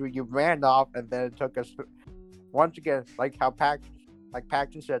 Catherine, you ran off, and then it took us once again, like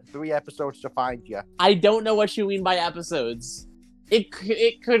Paxton said, 3 episodes to find you. I don't know what you mean by episodes. It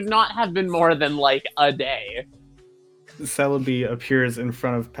could not have been more than like a day. Celebi appears in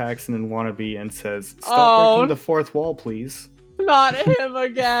front of Paxton and Wannabe and says, "Stop breaking the fourth wall, please." Not him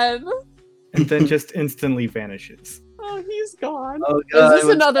again. And then just instantly vanishes. Oh, he's gone. Oh, God,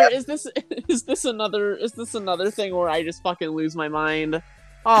 is this another thing where I just fucking lose my mind?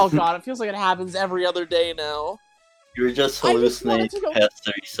 Oh god, it feels like it happens every other day now. You were just hallucinating for the past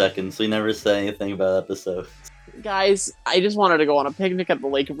 30 seconds. We never said anything about episodes. Guys, I just wanted to go on a picnic at the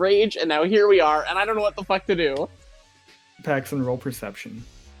Lake of Rage, and now here we are, and I don't know what the fuck to do. Paxton, roll perception.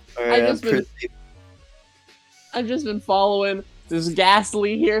 Alright, I've just been following this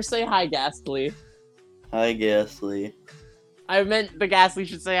Ghastly here. Say hi, Ghastly. Hi, Ghastly. I meant the Ghastly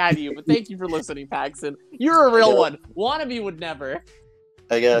should say hi to you, but thank you for listening, Paxton. You're a real one. Wannabe would never.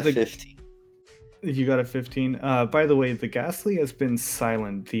 I got a 15. You got a 15? By the way, the Ghastly has been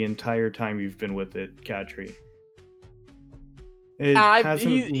silent the entire time you've been with it, Katri. It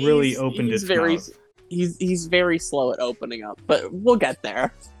hasn't really opened its mouth. He's very slow at opening up, but we'll get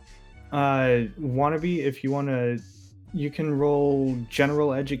there. Wannabe, if you want to, you can roll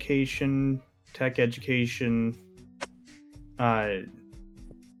general education, tech education,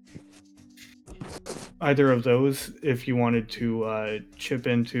 either of those if you wanted to chip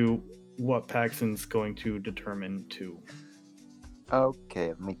into what Paxton's going to determine too. Okay,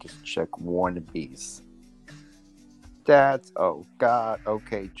 let me just check one of these. That's, oh god,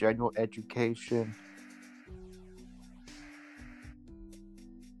 okay, general education.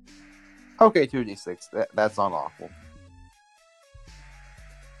 Okay, 2d6, that's not awful.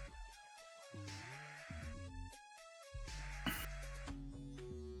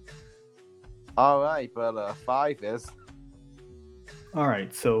 Alright, but 5 is.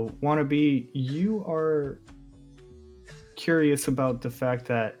 Alright, so Wannabe, you are curious about the fact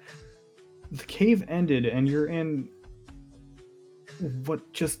that the cave ended and you're in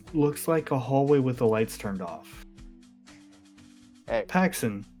what just looks like a hallway with the lights turned off. Hey.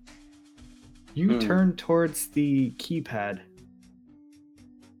 Paxton, you turn towards the keypad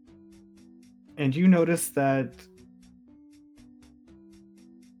and you notice that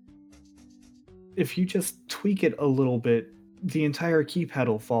if you just tweak it a little bit, the entire keypad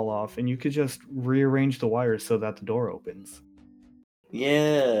will fall off and you could just rearrange the wires so that the door opens.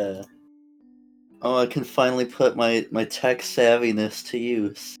 Yeah. Oh, I can finally put my tech savviness to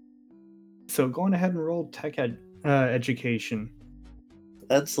use. So go on ahead and roll tech education.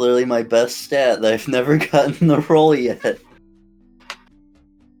 That's literally my best stat that I've never gotten the roll yet.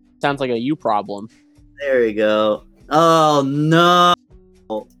 Sounds like a you problem. There we go. Oh no!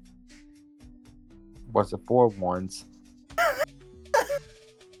 Was it 4 ones?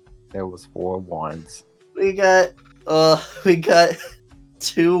 There was 4 ones. We got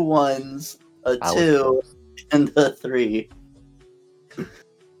 2 ones, a 2, and a 3.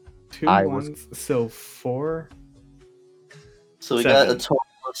 2 ones, so 4. So we got a total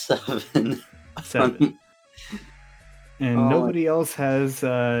of 7. 7. And nobody else has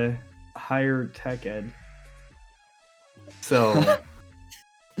higher tech ed. So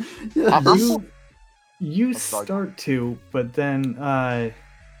you start to, but then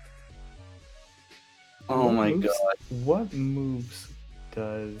oh my god. What moves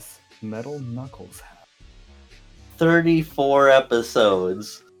does Metal Knuckles have? 34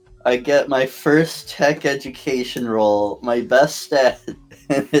 episodes. I get my first tech education roll, my best stat,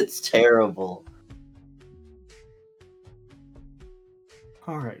 and it's terrible.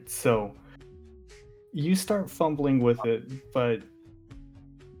 Alright, so you start fumbling with it, but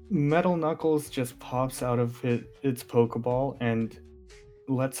Metal Knuckles just pops out of its Pokeball and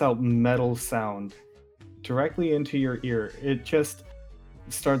lets out metal sound directly into your ear. It just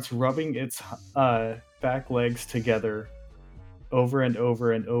starts rubbing its back legs together over and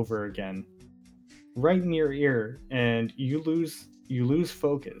over and over again, right in your ear, and you lose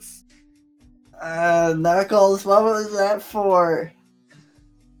focus. Knuckles, what was that for?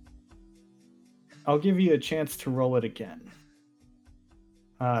 I'll give you a chance to roll it again.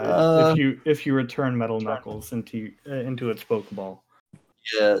 If you return Metal Knuckles into its Pokeball.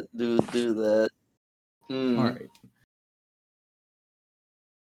 Yeah, do that. All right.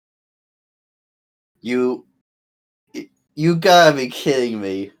 You gotta be kidding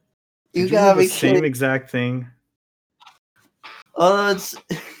me. Did you roll the same exact thing? Oh,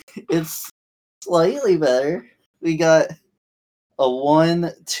 it's slightly better. We got a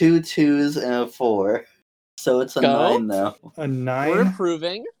 1, 2 2s, and a 4. So it's a 9 now. A 9? We're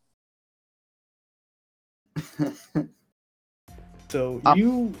improving. So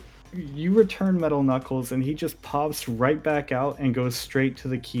you return Metal Knuckles, and he just pops right back out and goes straight to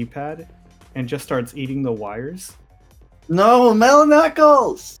the keypad and just starts eating the wires. No, Metal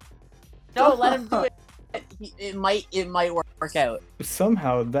Knuckles! No, let him do it. It might work out.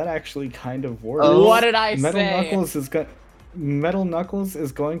 Somehow that actually kind of works. What did I say? Metal Knuckles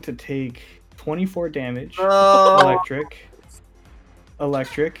is going to take 24 damage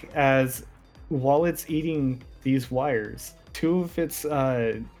electric as while it's eating these wires, 2 of its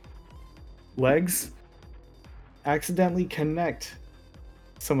legs accidentally connect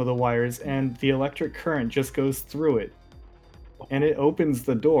some of the wires, and the electric current just goes through it, and it opens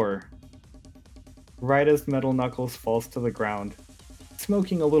the door right as Metal Knuckles falls to the ground,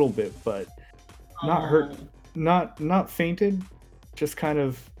 smoking a little bit, but not hurt, not fainted, just kind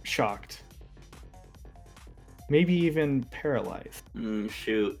of shocked, maybe even paralyzed.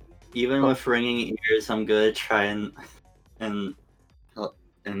 Shoot. Even with ringing ears, I'm gonna try and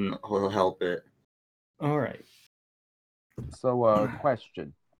help it. All right. So,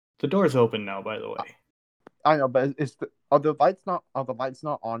 question. The door's open now, by the way. I know, but are the lights not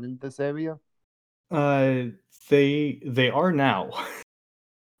on in this area? They are now.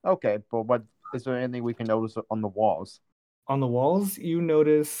 Okay, but what is there anything we can notice on the walls? On the walls, you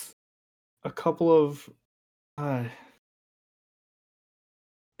notice a couple of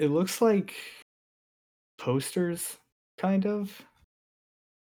it looks like posters, kind of.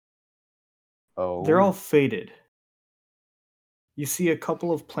 Oh. They're all faded. You see a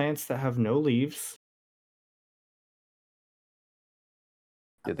couple of plants that have no leaves.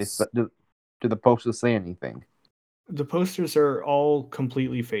 Do the posters say anything? The posters are all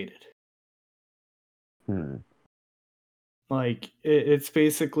completely faded. Like, it's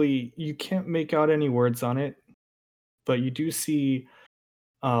basically, you can't make out any words on it, but you do see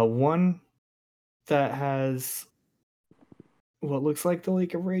one that has what looks like the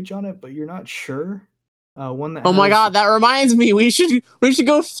Lake of Rage on it, but you're not sure. One that Oh my has... god, that reminds me. We should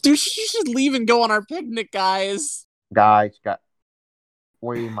go. You should leave and go on our picnic, guys.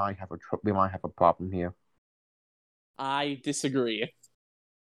 We might have a problem here. I disagree.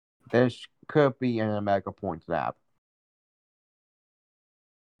 This could be an Omega Point lab.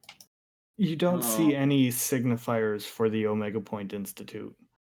 You don't see any signifiers for the Omega Point Institute.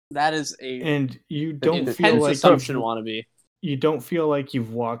 That is and you don't feel intense like assumption, wannabe. You don't feel like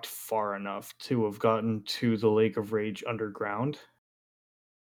you've walked far enough to have gotten to the Lake of Rage underground.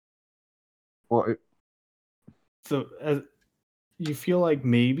 Well, you feel like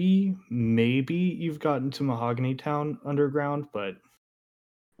maybe you've gotten to Mahogany Town underground, but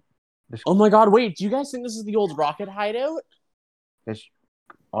oh my god, wait, do you guys think this is the old rocket hideout? This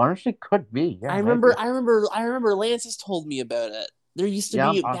honestly could be. Yeah, I remember Lance has told me about it. There used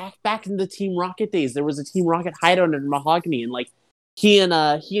to be back in the Team Rocket days, there was a Team Rocket hideout in Mahogany, and like he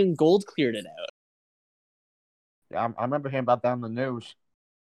and Gold cleared it out. Yeah, I remember hearing about that on the news.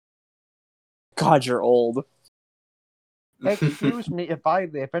 God, you're old. Excuse me if I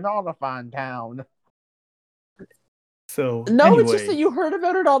live in Oliphant Town. So no, anyway, it's just that you heard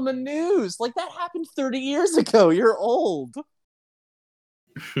about it on the news. Like that happened 30 years ago. You're old.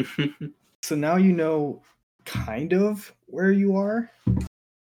 So now you know kind of where you are.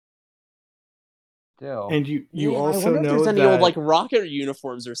 Still. And you also I wonder know if there's any that... old like rocket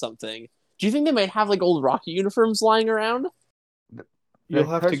uniforms or something. Do you think they might have like old rocket uniforms lying around? You'll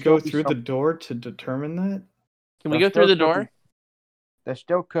have to go through the door to determine that. Can we go through the door? There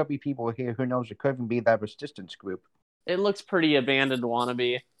still could be people here who knows it could even be that resistance group. It looks pretty abandoned,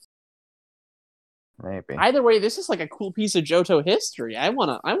 wannabe. Maybe. Either way, this is like a cool piece of Johto history. I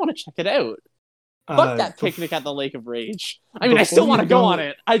wanna check it out. Fuck that picnic at the Lake of Rage. I mean, I still want to go on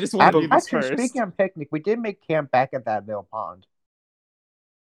it. I just want to do this first. Speaking of picnic, we did make camp back at that little pond.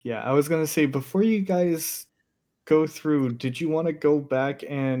 Yeah, I was gonna say, before you guys go through, did you want to go back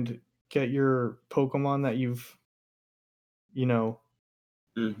and get your Pokemon that you've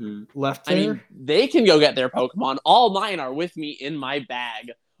left there? I mean, they can go get their Pokemon. All mine are with me in my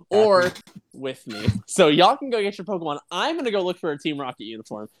bag. Or with me. So y'all can go get your Pokemon. I'm going to go look for a Team Rocket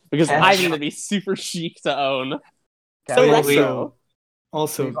uniform. Because I'm going to be super chic to own. So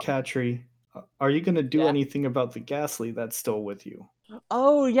Also, Katri, are you going to do Yeah? anything about the Ghastly that's still with you?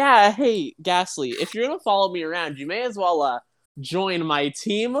 Oh yeah, hey Ghastly, if you're gonna follow me around, you may as well join my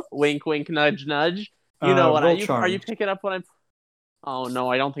team. Wink, wink, nudge, nudge. You know what? Roll Are you charm. picking up what I'm? Oh no,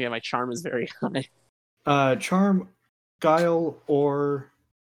 I don't think my charm is very high. Charm, guile, or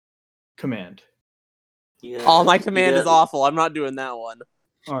command. Yeah, Oh, my you command is get- awful. I'm not doing that one.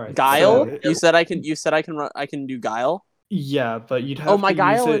 All right. Guile? So, You said I can. You said I can. I can do guile. yeah, but you'd have Oh, to my use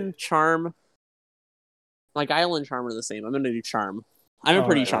guile it. and charm. My guile and charm are the same. I'm gonna do charm. I'm a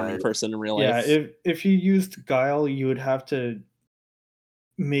pretty Alright. charming person in real Yeah, life. if you used guile, you would have to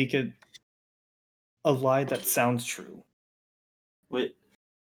make it a lie that sounds true. Wait.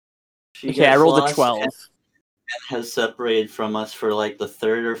 She Okay, I gets rolled a lost 12. and has separated from us for like the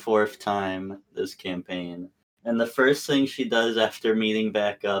third or fourth time this campaign. And the first thing she does after meeting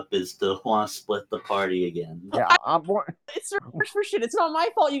back up is to want to split the party again. Yeah, I'm It's for shit. It's not my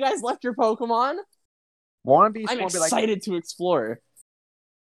fault you guys left your Pokemon. one of these I'm will be like excited to explore.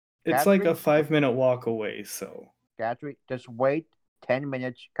 It's like a Catherine? 5-minute walk away, so Gadget, just wait 10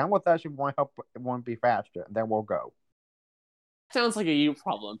 minutes. Come with us if you want to help. It won't be faster. And then we'll go. Sounds like a you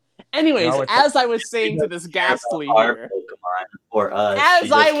problem. Anyways, No, it's as I was saying to this Ghastly Our here, Pokemon or us. she as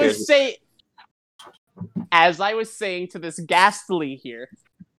just I cares was saying, as I was saying to this Ghastly here,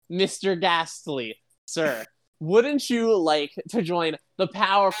 Mr. Ghastly, sir, wouldn't you like to join the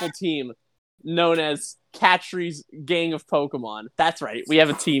powerful team known as Catri's Gang of Pokemon? That's right, we have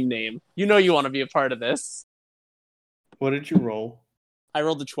a team name. You know you want to be a part of this. what did you roll? I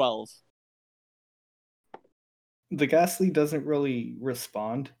rolled a 12. The Ghastly doesn't really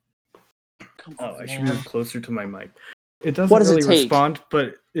respond. Come Oh, on, I should man. move closer to my mic. It doesn't What does it really take? respond,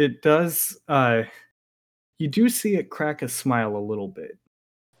 but it does. You do see it crack a smile a little bit,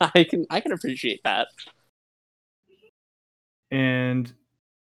 I can appreciate that. and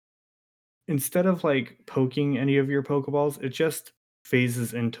instead of like poking any of your Pokeballs, it just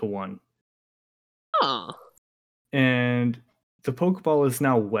phases into one, Huh. and the Pokeball is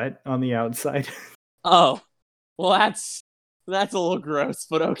now wet on the outside, Oh. Well, that's a little gross,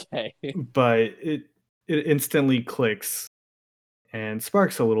 but okay. but it instantly clicks and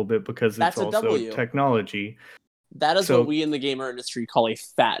sparks a little bit because it's That's a also W. technology. That is So- what we in the gamer industry call a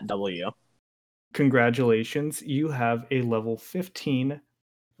fat W. Congratulations, you have a level 15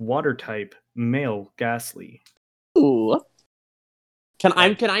 water type male Ghastly. Ooh. Can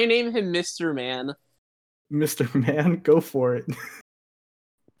I name him Mr. Man? Mr. Man, go for it.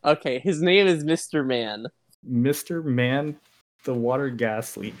 Okay, his name is Mr. Man. Mr. Man, the water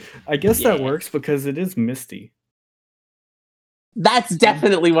Ghastly. I guess that Yeah. works because it is misty. That's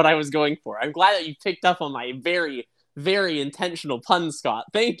definitely what I was going for. I'm glad that you picked up on my very, very intentional pun, Scott.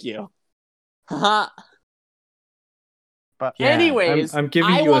 Thank you. Haha. But Yeah, Anyways, I'm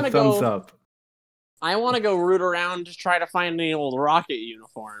giving I you a wanna thumbs go- up. I want to go root around to try to find any old rocket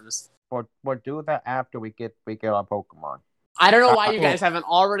uniforms. we'll do that after we get our Pokemon. I don't know why you Oh. guys haven't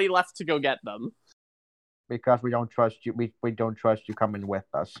already left to go get them. Because we don't trust you. We don't trust you coming with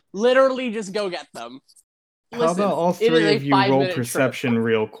us. Literally, just go get them. How Listen, about all it is three a of you roll 5-minute perception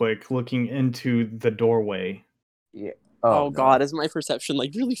real quick, looking into the doorway? Yeah. Oh, no. God, is my perception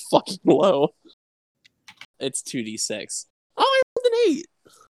like really fucking low? It's 2d6. Oh, I rolled an 8.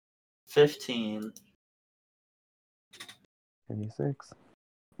 15. 26.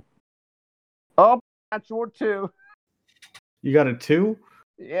 Oh, natural 2. You got a 2?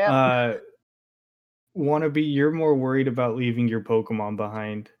 Yeah. Wannabe, you're more worried about leaving your Pokemon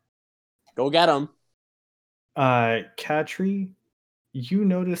behind. Go get them. Katri, you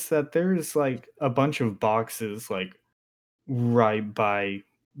notice that there's like a bunch of boxes like right by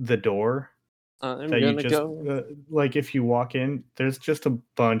the door. I'm That you gonna just go. like if you walk in, there's just a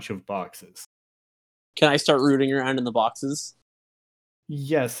bunch of boxes. Can I start rooting around in the boxes?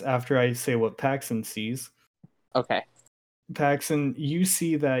 Yes, after I say what Paxton sees. Okay. Paxton, you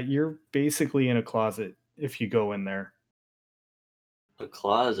see that you're basically in a closet if you go in there. A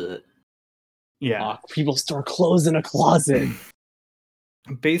closet. Yeah. People store clothes in a closet.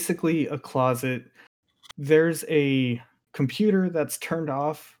 Basically a closet. There's a computer that's turned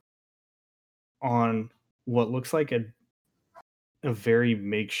off on what looks like a very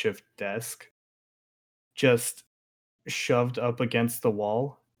makeshift desk, just shoved up against the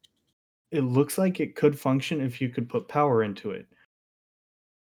wall. It looks like it could function if you could put power into it.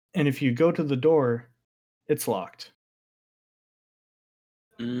 And if you go to the door, it's locked.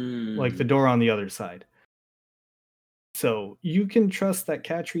 Like the door on the other side. So you can trust that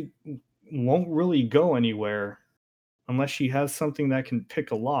Katri won't really go anywhere unless she has something that can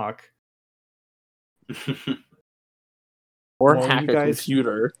pick a lock. Or While hack you a guys-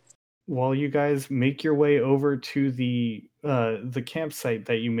 computer. While you guys make your way over to the campsite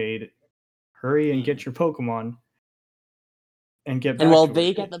that you made, hurry and get your Pokemon and get back And while to they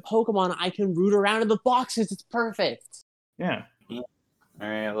it. get the Pokemon, I can root around in the boxes. It's perfect. Yeah.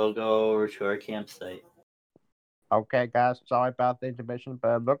 Alright, we'll go over to our campsite. Okay, guys, sorry about the intermission,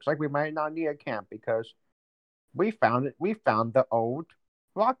 but it looks like we might not need a camp because we found it. We found the old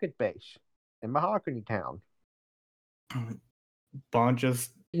rocket base in Mahogany Town. Bond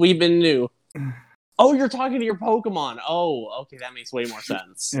just We've been new. Oh, you're talking to your Pokemon. Oh, okay, that makes way more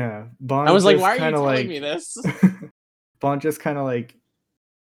sense. yeah. Bond I was like, just why are you kinda telling me this? Bond just kind of like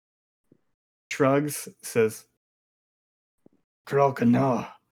shrugs, says, Kralkana.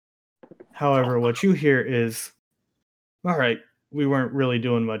 However, what you hear is, all right, we weren't really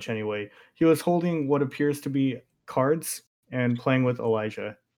doing much anyway. He was holding what appears to be cards and playing with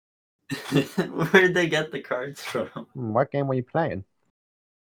Elijah. Where'd they get the cards from? What game were you playing?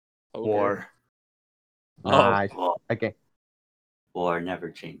 Poker. War. Oh. Nice. War, Okay. war never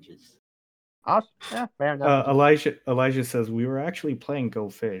changes. Yeah, fair enough. Elijah says, we were actually playing Go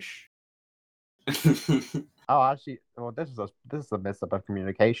Fish. Oh, actually, well, this is a mess up of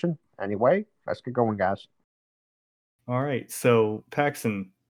communication. Anyway, let's get going, guys. All right, so Paxton,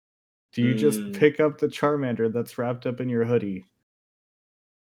 do you just pick up the Charmander that's wrapped up in your hoodie?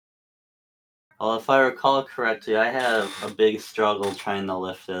 Well, if I recall correctly, I had a big struggle trying to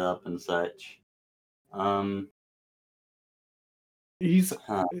lift it up and such. He's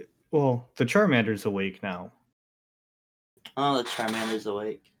Huh. well, the Charmander's awake now, Oh, the Charmander's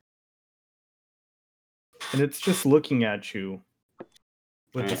awake. and it's just looking at you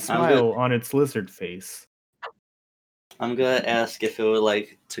with a Alright, smile on its lizard face. I'm gonna ask if it would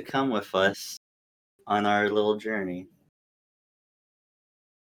like to come with us on our little journey.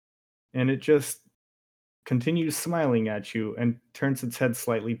 And it just continues smiling at you and turns its head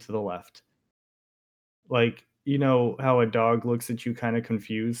slightly to the left. Like, you know how a dog looks at you kind of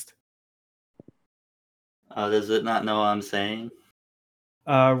confused? Does it not know what I'm saying?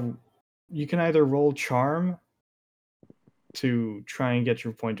 You can either roll charm to try and get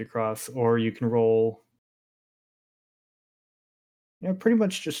your point across, or you can roll pretty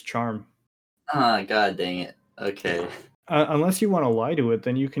much just charm. Ah, god dang it. Okay. Unless you want to lie to it,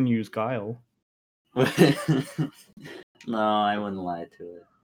 then you can use guile. No, I wouldn't lie to it.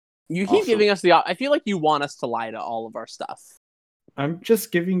 You keep Also- giving us the. I feel like you want us to lie to all of our stuff. I'm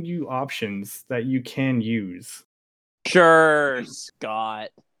just giving you options that you can use. Sure, Scott.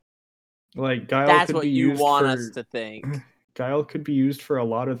 Like guile That's could what be you used want for, us to think. Guile could be used for a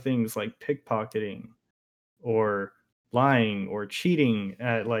lot of things like pickpocketing or lying or cheating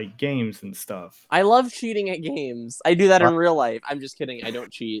at like games and stuff. I love cheating at games. I do that in real life. I'm just kidding. I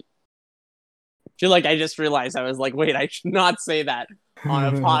don't cheat. I just realized I was like, wait, I should not say that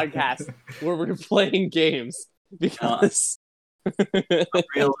on a podcast where we're playing games because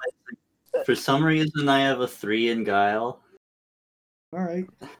Realizing, for some reason, I have a 3 in Guile. All right.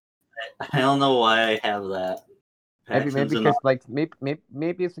 I don't know why I have that. Maybe Paxton's because like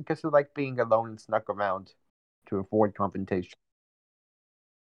maybe it's because of like being alone and snuck around to avoid confrontation.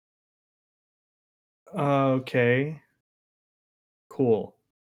 Okay. Cool.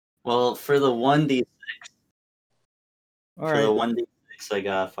 Well, for the 1d6, All for right. the 1d6, I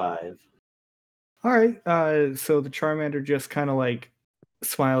got a 5. All right. So the Charmander just kind of like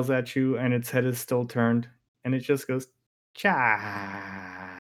smiles at you, and its head is still turned, and it just goes,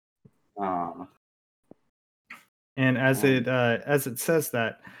 cha. Aw. And as it says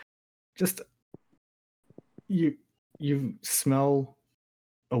that, just you smell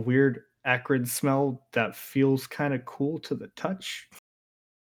a weird acrid smell that feels kind of cool to the touch,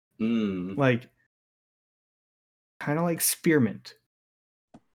 like kind of like spearmint.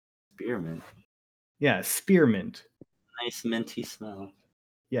 Spearmint. Yeah, spearmint. Nice minty smell.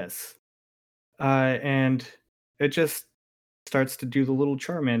 Yes. And it just starts to do the little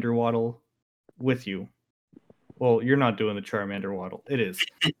Charmander waddle with you. Well, you're not doing the Charmander waddle. It is.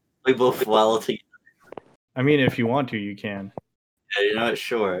 We both waddle together. I mean, if you want to, you can. Yeah, you know what?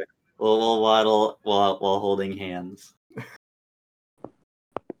 Sure. We'll waddle while holding hands.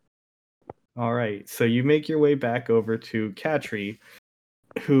 All right. So you make your way back over to Katri,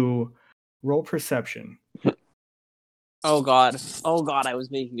 who roll perception. oh god, I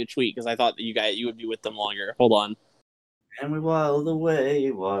was making a tweet because I thought that you would be with them longer. Hold on. And we waddle away,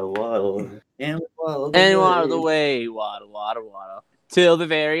 waddle, waddle. And we waddle And away. waddle the way, waddle, waddle, waddle, till the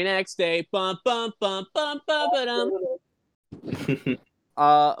very next day. Bum bum bum bum bum ba-dum.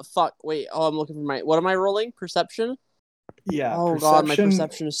 Fuck. Wait. Oh, I'm looking for my. What am I rolling? Perception. Yeah. Oh perception, god, my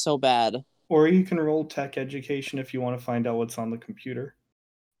perception is so bad. Or you can roll tech education if you want to find out what's on the computer.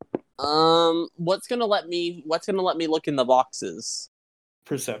 What's gonna let me look in the boxes?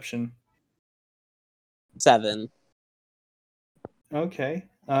 Perception. 7. Okay.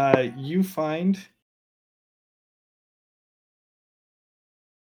 You find.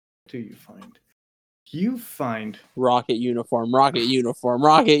 What do you find? You find. Rocket uniform, rocket uniform,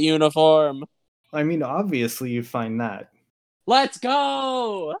 rocket uniform. I mean, obviously, you find that. Let's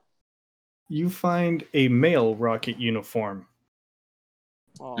go! You find a male rocket uniform.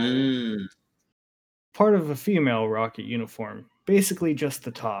 Oh. Part of a female rocket uniform. Basically, just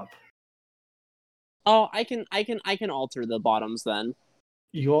the top. Oh, I can alter the bottoms then.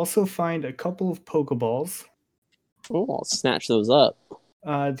 You also find a couple of Pokeballs. Oh, I'll snatch those up.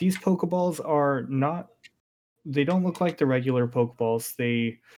 These Pokeballs are not. They don't look like the regular Pokeballs.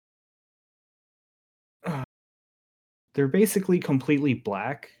 They're basically completely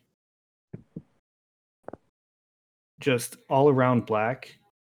black. Just all around black.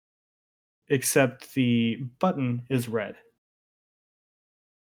 Except the button is red.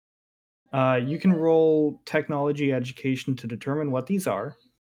 You can roll technology education to determine what these are.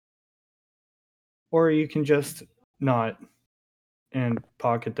 Or you can just not and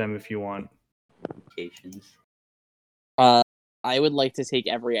pocket them if you want. I would like to take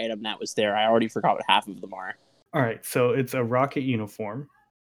every item that was there. I already forgot what half of them are. Alright, so it's a rocket uniform.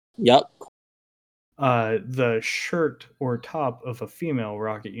 Yep. The shirt or top of a female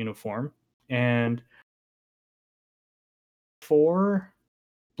rocket uniform. And 4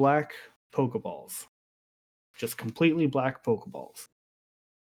 black Pokeballs. Just completely black Pokeballs.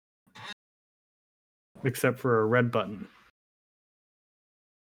 Except for a red button.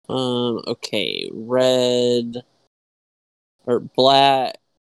 Okay. Red or black.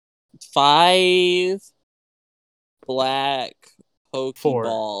 5 black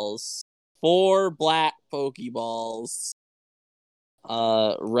Pokeballs. 4 black Pokeballs.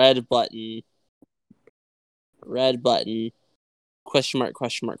 Red button. Red button. Question mark,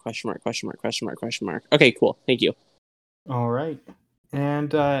 question mark, question mark, question mark, question mark, question mark. Okay, cool. Thank you. All right.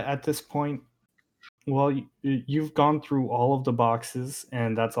 And at this point, well, you've gone through all of the boxes,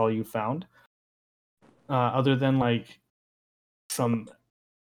 and that's all you found. Other than like some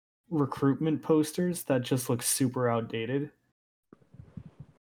recruitment posters that just look super outdated.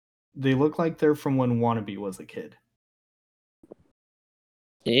 They look like they're from when Wannabe was a kid.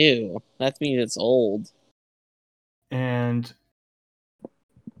 Ew, that means it's old. And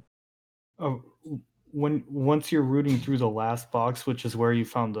once you're rooting through the last box, which is where you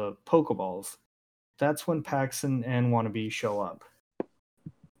found the Pokeballs, that's when Paxton and Wannabe show up.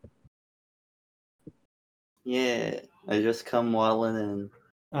 Yeah, I just come waddling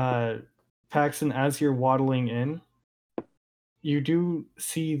in. Paxton, as you're waddling in, you do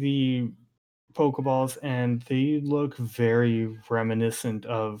see the Pokeballs, and they look very reminiscent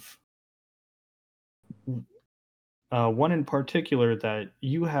of one in particular that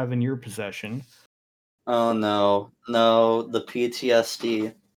you have in your possession. Oh no, the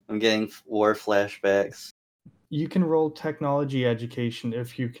PTSD. I'm getting war flashbacks. You can roll technology education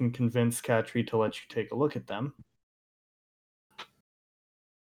if you can convince Katri to let you take a look at them.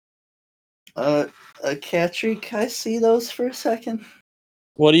 Katri, can I see those for a second?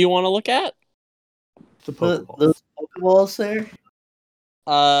 What do you want to look at? The Pokeballs. Those Pokeballs there?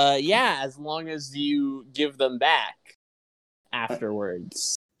 Yeah, as long as you give them back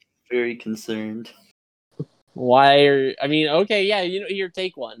afterwards. Very concerned. Okay, yeah, here,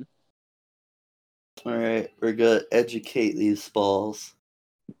 take one. Alright, we're gonna educate these balls.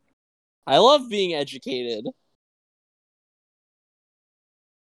 I love being educated.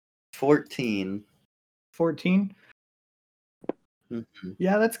 14. 14? Mm-hmm.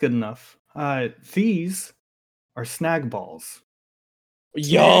 Yeah, that's good enough. These are snag balls.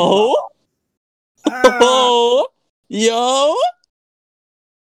 Yo! Oh! Yo!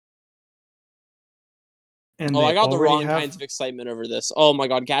 And I got the wrong have... kinds of excitement over this. Oh my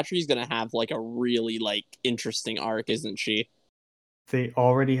god, Catri's gonna have like a really interesting arc, isn't she? They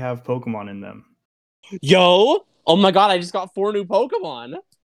already have Pokemon in them. Yo! Oh my god, I just got 4 new Pokemon.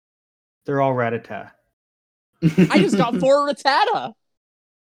 They're all Rattata. I just got 4 Rattata.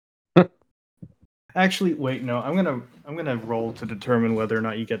 Actually, wait, no. I'm gonna roll to determine whether or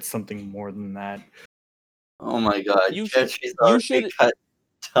not you get something more than that. Oh my god, You Catri's should cut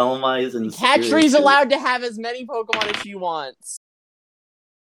Telmize and Catri's allowed to have as many Pokemon as she wants.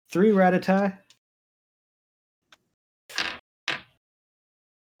 3 Rattata.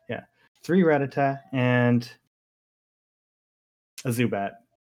 Yeah, 3 Rattata and a Zubat.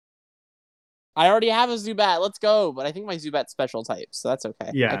 I already have a Zubat. Let's go. But I think my Zubat's special type, so that's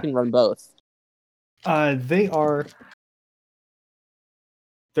okay. Yeah. I can run both. They're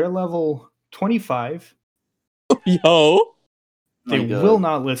level 25. Yo. They My God. will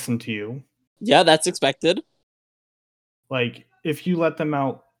not listen to you. Yeah, that's expected. Like, if you let them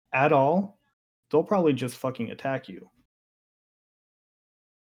out at all, they'll probably just fucking attack you.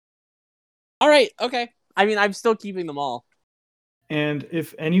 All right, okay. I mean, I'm still keeping them all. And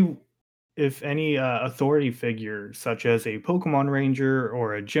if any authority figure, such as a Pokemon Ranger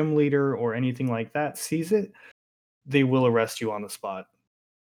or a gym leader or anything like that, sees it, they will arrest you on the spot.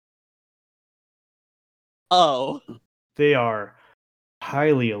 Oh. They are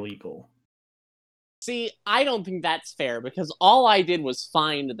highly illegal. See, I don't think that's fair because all I did was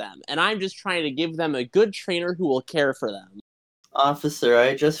find them, and I'm just trying to give them a good trainer who will care for them. Officer,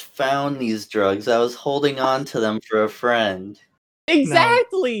 I just found these drugs. I was holding on to them for a friend.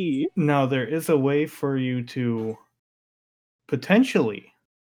 Exactly! Now, there is a way for you to potentially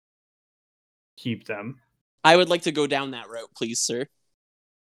keep them. I would like to go down that route, please, sir.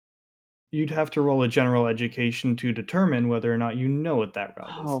 You'd have to roll a general education to determine whether or not you know what that route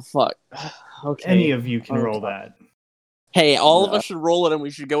is. Oh, fuck. Okay. Any of you can roll that. Hey, all of us should roll it and we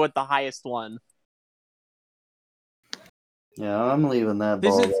should go with the highest one. Yeah, I'm leaving that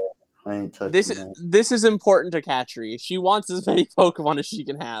This ball is- there. I ain't touching This that. this is important to Katri. She wants as many Pokemon as she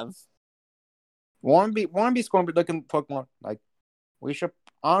can have. Wannabe's going to be looking at Pokemon. Like, we should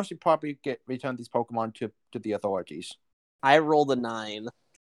honestly probably return these Pokemon to the authorities. I rolled a 9.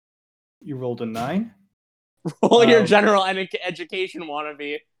 You rolled a 9? Roll your general education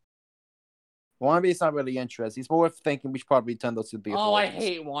wannabe. Wannabe's not really interested. He's more thinking we should probably return those to the Oh, I authorities.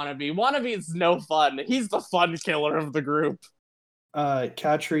 hate wannabe. Wannabe is no fun. He's the fun killer of the group.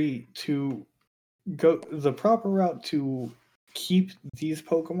 Katri, to go the proper route to keep these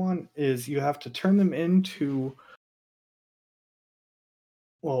Pokemon is you have to turn them into,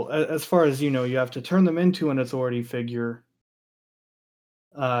 well, as far as you know, you have to turn them into an authority figure,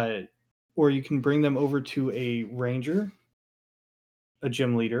 or you can bring them over to a ranger, a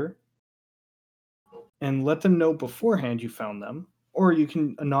gym leader, and let them know beforehand you found them, or you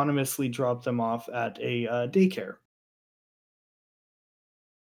can anonymously drop them off at a daycare.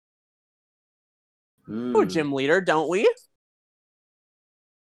 Oh, gym leader, don't we?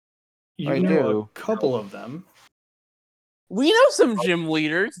 You I know do. a couple of them. We know some gym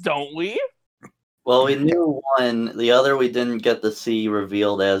leaders, don't we? Well, we knew one. The other we didn't get to see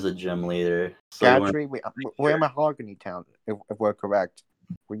revealed as a gym leader. So we weren't- We're in Mahogany Town, if we're correct.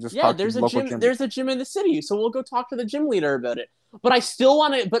 We just Yeah, talked there's to a the local gym. gym. There's a gym in the city, so we'll go talk to the gym leader about it. But I still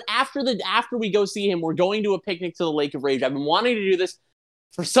want to. But after we go see him, we're going to a picnic to the Lake of Rage. I've been wanting to do this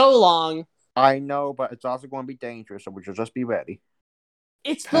for so long. I know, but it's also going to be dangerous, so we should just be ready.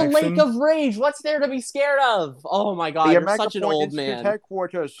 It's the Lake of Rage. What's there to be scared of? Oh my god, you're such an old man.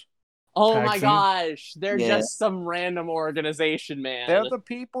 Headquarters. Oh my Paxton? gosh, they're Yeah. just some random organization, man. They're the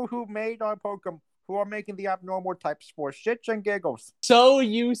people who made our Pokemon, who are making the abnormal types for shits and giggles. So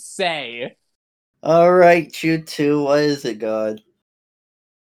you say. All right, you two. What is it, God?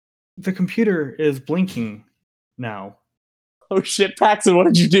 The computer is blinking now. Oh shit, Paxton, what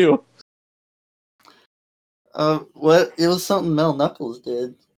did you do? What? It was something Mel Knuckles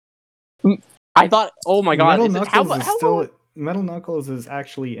did. I thought, oh my god, Metal Knuckles is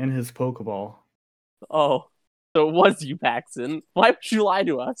actually in his Pokeball. Oh, so it was you, Paxton. Why would you lie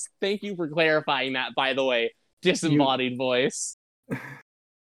to us? Thank you for clarifying that, by the way. Disembodied voice.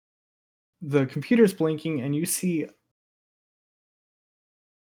 The computer's blinking, and you see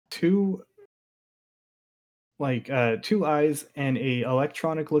two eyes and a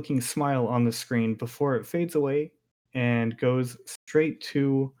electronic-looking smile on the screen before it fades away and goes straight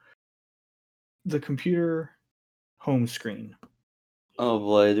to the computer home screen. Oh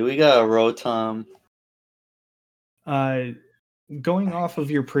boy, do we got a Rotom? Going off of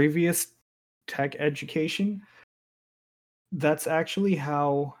your previous tech education, that's actually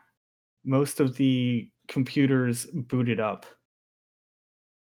how most of the computers booted up.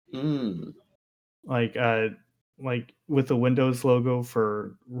 Like with the Windows logo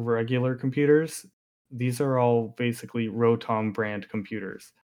for regular computers, these are all basically Rotom brand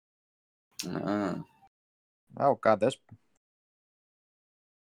computers. Oh god, this.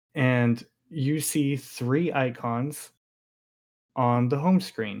 And you see 3 icons on the home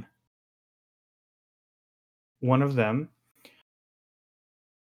screen. One of them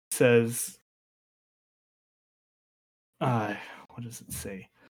says, what does it say?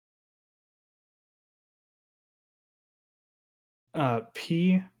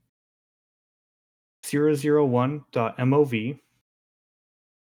 P001.mov.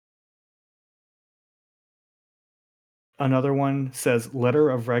 Another one says letter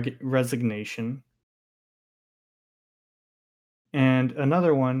of resignation. And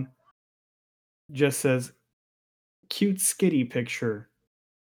another one just says, cute skitty picture.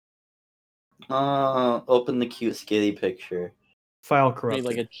 Open the cute skitty picture. File It's corrupted.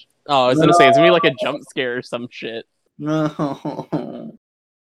 gonna be I was gonna say it's gonna be like a jump scare or some shit. No.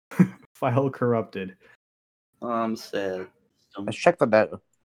 File corrupted. I'm sad. Let's check the data.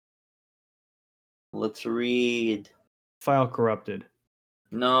 Let's read. File corrupted.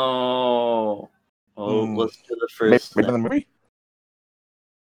 No. Oh, Hmm. let's do the Maybe first the thing. movie?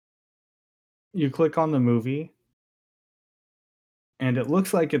 You click on the movie, and it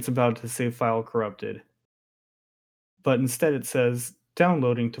looks like it's about to say file corrupted. But instead it says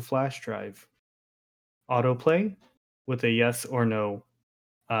downloading to flash drive. Autoplay with a yes or no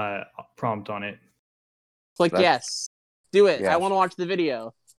prompt on it. Click That's- yes. Do it. I Yes. want to watch the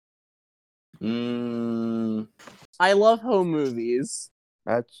video. Mm, I love home movies.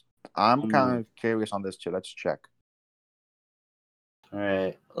 I'm kind of curious on this too. Let's check.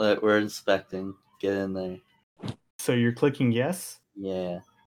 Alright, we're inspecting. Get in there. So you're clicking yes. Yeah.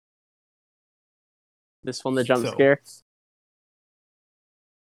 This one, the jump So- scare.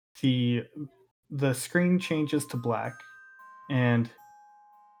 The screen changes to black, and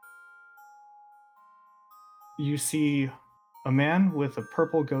you see a man with a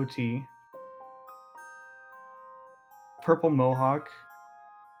purple goatee, purple mohawk,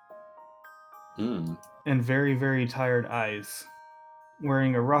 and very, very tired eyes,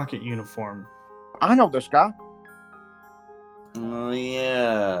 wearing a rocket uniform. I know this guy. Oh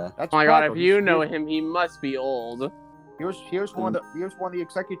yeah. That's Oh my god, Paco. if you He's- know him, he must be old. Here's one of the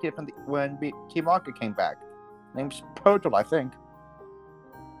executives when Team Rocket came back. Name's Potal, I think.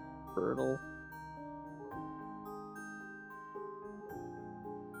 Fertile.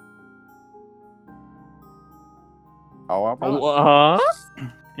 Oh, I'm right. What?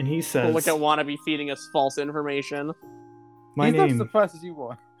 And he says, Look at wannabe feeding us false information. my He's not name surprised as you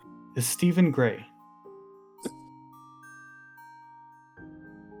were. is Stephen Gray.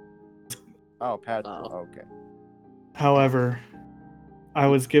 Oh, Pat. Oh. Okay. However, I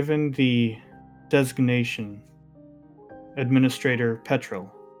was given the designation Administrator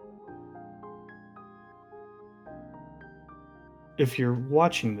Petrel. If you're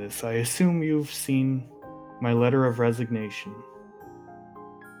watching this, I assume you've seen my letter of resignation.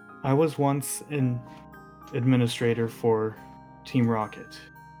 I was once an administrator for Team Rocket.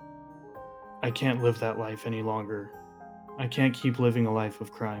 I can't live that life any longer. I can't keep living a life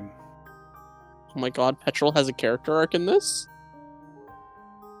of crime. Oh my god, Petrol has a character arc in this?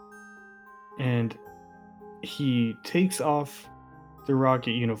 And he takes off the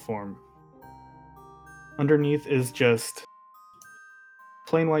rocket uniform. Underneath is just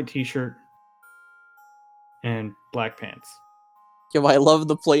plain white t-shirt and black pants. Yo, I love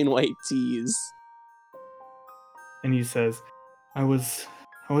the plain white tees. And he says, I was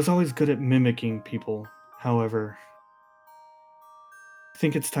always good at mimicking people. However, I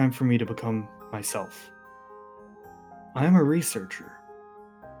think it's time for me to become myself. I am a researcher.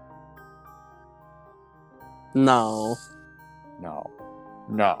 No. No.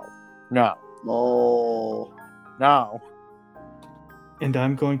 No. No. Oh. No. And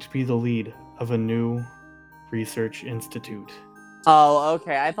I'm going to be the lead of a new research institute. Oh,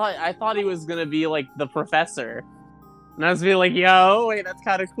 okay. I thought he was gonna be like the professor. And I was being like, yo, wait, that's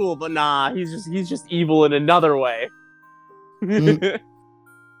kind of cool, but nah, he's just evil in another way.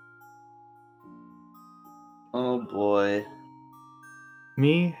 Oh boy.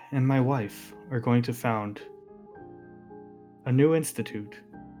 Me and my wife are going to found a new institute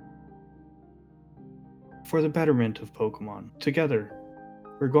for the betterment of Pokemon. Together,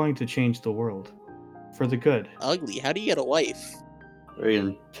 we're going to change the world for the good. Ugly. How do you get a wife? We're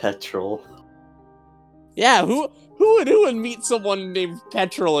in petrol. Yeah, who would meet someone named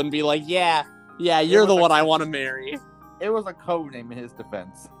Petrol and be like, yeah, you're was the like- one I want to marry. It was a code name in his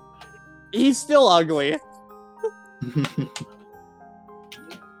defense. He's still ugly.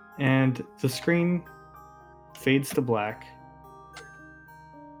 And the screen fades to black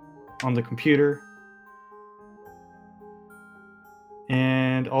on the computer.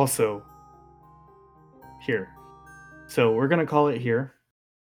 And also here. So we're going to call it here.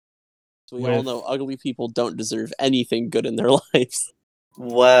 So we all With- know ugly people don't deserve anything good in their lives.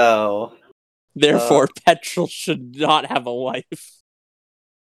 Wow. Therefore, Petrol should not have a wife.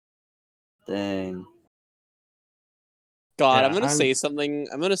 Dang. God, Yeah, I'm gonna I'm- say something.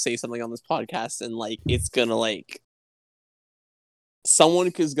 I'm gonna say something on this podcast, and like, it's gonna like,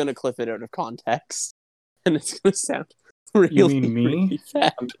 someone is gonna clip it out of context, and it's gonna sound really, mean me? really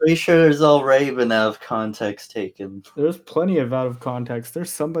bad. I'm pretty sure there's already been out of context taken. There's plenty of out of context.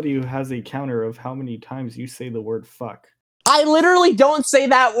 There's somebody who has a counter of how many times you say the word fuck. I literally don't say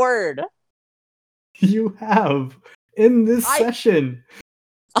that word. You have in this session.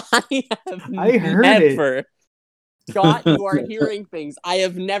 I have I heard it. Scott, you are hearing things. I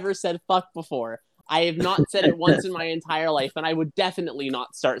have never said fuck before. I have not said it once in my entire life, and I would definitely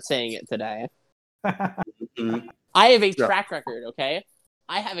not start saying it today. I have a track record, okay?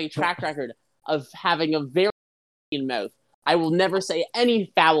 I have a track record of having a very clean mouth. I will never say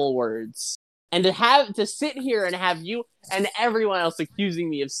any foul words. And to sit here and have you and everyone else accusing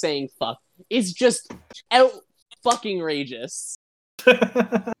me of saying fuck is just out fucking rageous.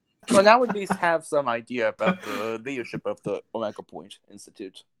 Well, now we at least have some idea about the leadership of the Omega Point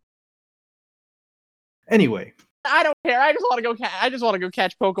Institute. Anyway, I don't care. I just want to go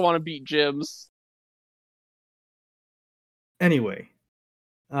catch Pokemon and beat gyms. Anyway,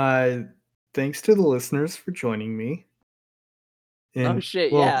 thanks to the listeners for joining me.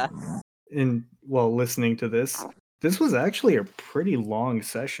 Listening to this. This was actually a pretty long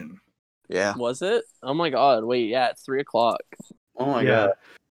session. Yeah. Was it? Oh my god! Wait, yeah, it's 3:00. Oh my god!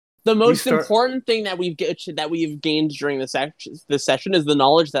 The most important thing that we've gained during this session is the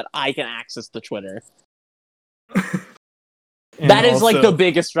knowledge that I can access the Twitter. That is like the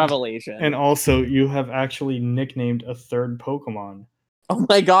biggest revelation. And also, you have actually nicknamed a third Pokemon. Oh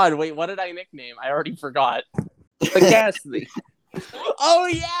my god! Wait, what did I nickname? I already forgot. The Ghastly. Oh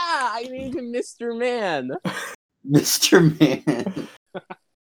yeah, I named him Mr. Man. Mr. Man.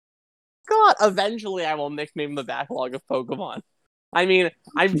 God, eventually I will nickname the backlog of Pokemon. I mean,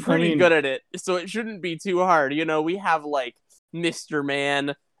 I'm pretty good at it, so it shouldn't be too hard. You know, we have like Mr.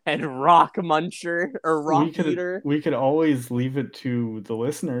 Man and Rock Muncher or Rock Eater. We could always leave it to the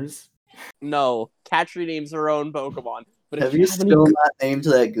listeners. No, Katri names her own Pokemon. But have you still not named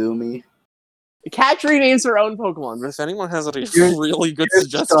that Goomy? Katri names her own Pokemon, but if anyone has any really good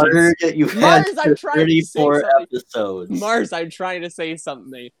suggestions... Mars, I'm trying to say something. Mars, I'm trying to say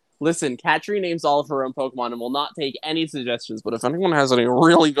something. Listen, Katri names all of her own Pokemon and will not take any suggestions, but if anyone has any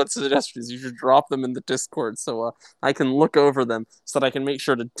really good suggestions, you should drop them in the Discord so I can look over them so that I can make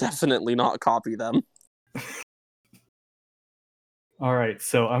sure to definitely not copy them. Alright,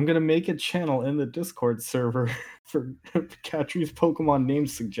 so I'm going to make a channel in the Discord server for Katri's Pokemon name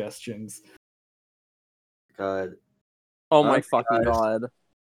suggestions. God. Oh my fucking god.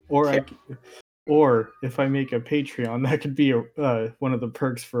 Or if I make a Patreon, that could be one of the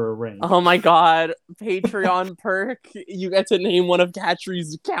perks for a rank. Oh my god, Patreon perk. You get to name one of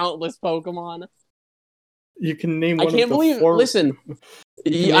Katri's countless Pokemon. You can name one of the four... Listen. One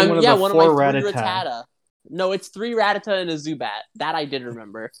of my 3 Rattata. No, it's 3 Rattata and a Zubat. That I did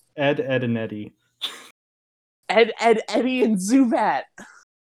remember. Ed, and Eddie. Ed, Eddie, and Zubat.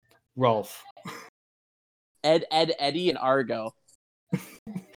 Rolf. Ed, Eddie, and Argo.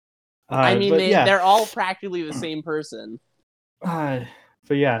 I mean, they're all practically the same person. But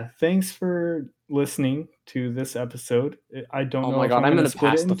yeah, thanks for listening to this episode. I don't know. Oh my god, I'm going to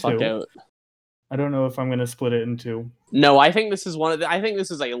pass the fuck out. I don't know if I'm going to split it in 2. No, I think this is I think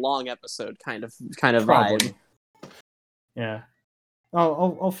this is a long episode kind of vibe. Yeah.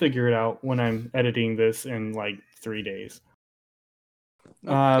 I'll figure it out when I'm editing this in like 3 days.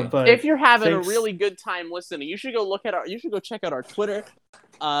 Okay. But if you're having a really good time listening, you should go check out our Twitter.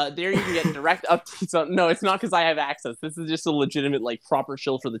 There you can get direct updates on. No, it's not because I have access. This is just a legitimate, like, proper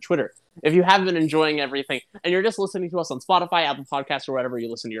shill for the Twitter. If you have been enjoying everything and you're just listening to us on Spotify, Apple Podcasts, or whatever you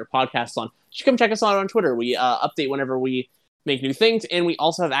listen to your podcasts on, you should come check us out on Twitter. We update whenever we make new things, and we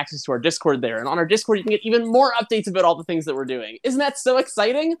also have access to our Discord there. And on our Discord, you can get even more updates about all the things that we're doing. Isn't that so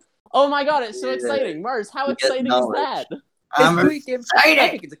exciting? Oh my god, it's so exciting. Mars, how exciting is that? I'm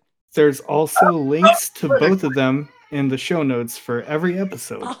excited! There's also links to both of them in the show notes for every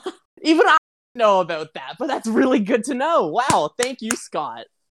episode. Even I know about that, but that's really good to know. Wow, thank you, Scott.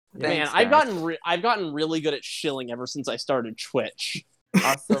 Thanks, man, I've gotten really good at shilling ever since I started Twitch.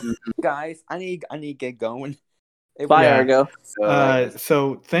 Awesome, guys. I need to get going. Bye, Argo.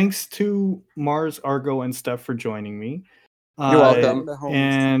 So thanks to Mars, Argo, and Steph for joining me. You're welcome.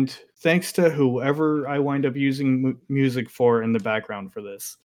 And thanks to whoever I wind up using music for in the background for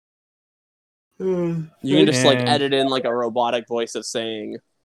this. You can just like edit in like a robotic voice of saying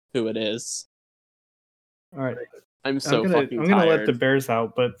who it is. All right. I'm fucking tired. I'm gonna let the bears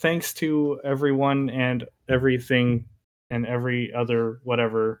out, but thanks to everyone and everything and every other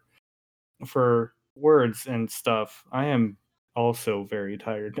whatever for words and stuff. I am also very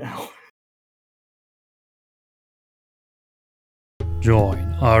tired now. Join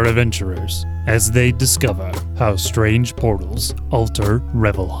our adventurers as they discover how strange portals alter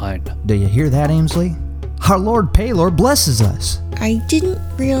Revelheim. Do you hear that, Amesley? our Lord Paylor blesses us. I didn't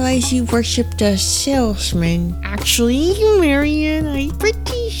realize you worshipped a salesman. Actually, Marion, I'm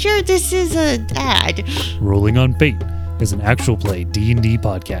pretty sure this is an ad. Rolling on Fate is an actual play D&D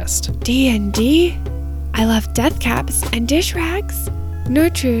podcast. D&D? I love death caps and dish rags.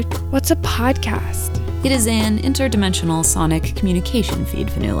 Nurtured, what's a podcast? It is an interdimensional sonic communication feed,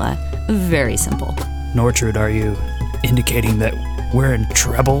 Vanilla. Very simple. Nortrude, are you indicating that we're in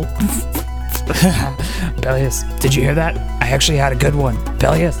trouble? Bellius, did you hear that? I actually had a good one.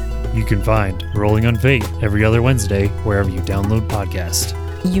 Bellius? You can find Rolling on Fate every other Wednesday wherever you download podcasts.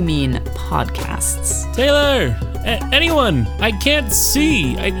 You mean podcasts. Taylor! Anyone! I can't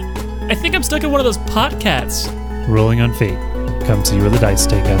see! I think I'm stuck in one of those podcasts. Rolling on Fate. Come see where the dice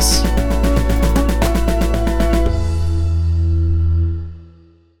take us.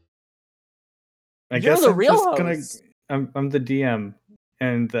 I You're guess the I'm real just host. I'm the DM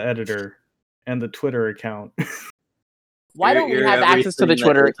and the editor and the Twitter account. Why don't we You're have access to the everything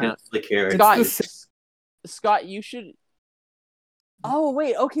Twitter that account? isn't the character. Scott, you should... Oh,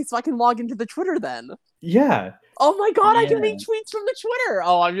 wait, okay, so I can log into the Twitter then. Yeah. Oh my god, I can Yeah. make tweets from the Twitter!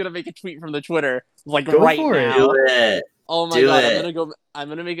 Oh, I'm gonna make a tweet from the Twitter. Like, Go right for it. now. Do it. Oh my Do god, it. I'm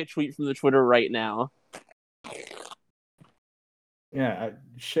gonna make a tweet from the Twitter right now. Yeah.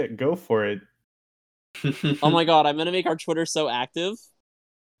 Shit, go for it. Oh my god, I'm gonna make our Twitter so active.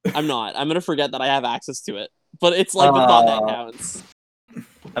 I'm not. I'm gonna forget that I have access to it. But it's like the thought that counts. I'm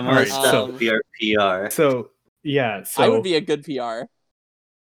gonna Alright, stop your PR. So yeah, so I would be a good PR.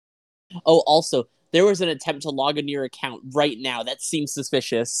 Oh, also, there was an attempt to log into your account right now. That seems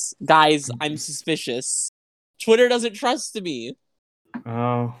suspicious. Guys, I'm suspicious. Twitter doesn't trust me.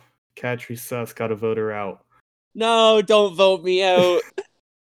 Oh, Catry sus, gotta vote her out. No, don't vote me out.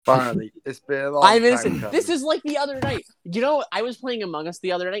 Finally, it's been a long I'm time innocent. coming. This is like the other night. You know, I was playing Among Us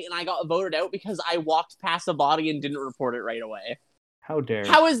the other night and I got voted out because I walked past a body and didn't report it right away. How dare.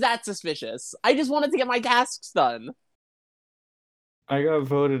 How is that suspicious? I just wanted to get my tasks done. I got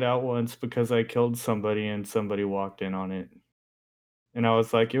voted out once because I killed somebody and somebody walked in on it. And I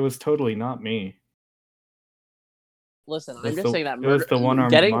was like, it was totally not me. Listen, It I'm was just the- saying that it was the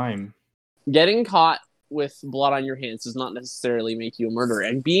one-armed mime. Getting caught with blood on your hands does not necessarily make you a murderer.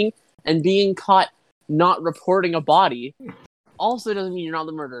 And being caught not reporting a body also doesn't mean you're not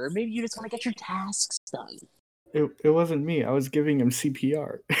the murderer. Maybe you just want to get your tasks done. It wasn't me. I was giving him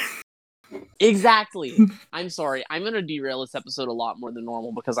CPR. Exactly. I'm sorry. I'm going to derail this episode a lot more than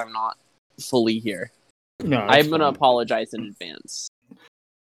normal because I'm not fully here. No, I'm going to apologize in advance.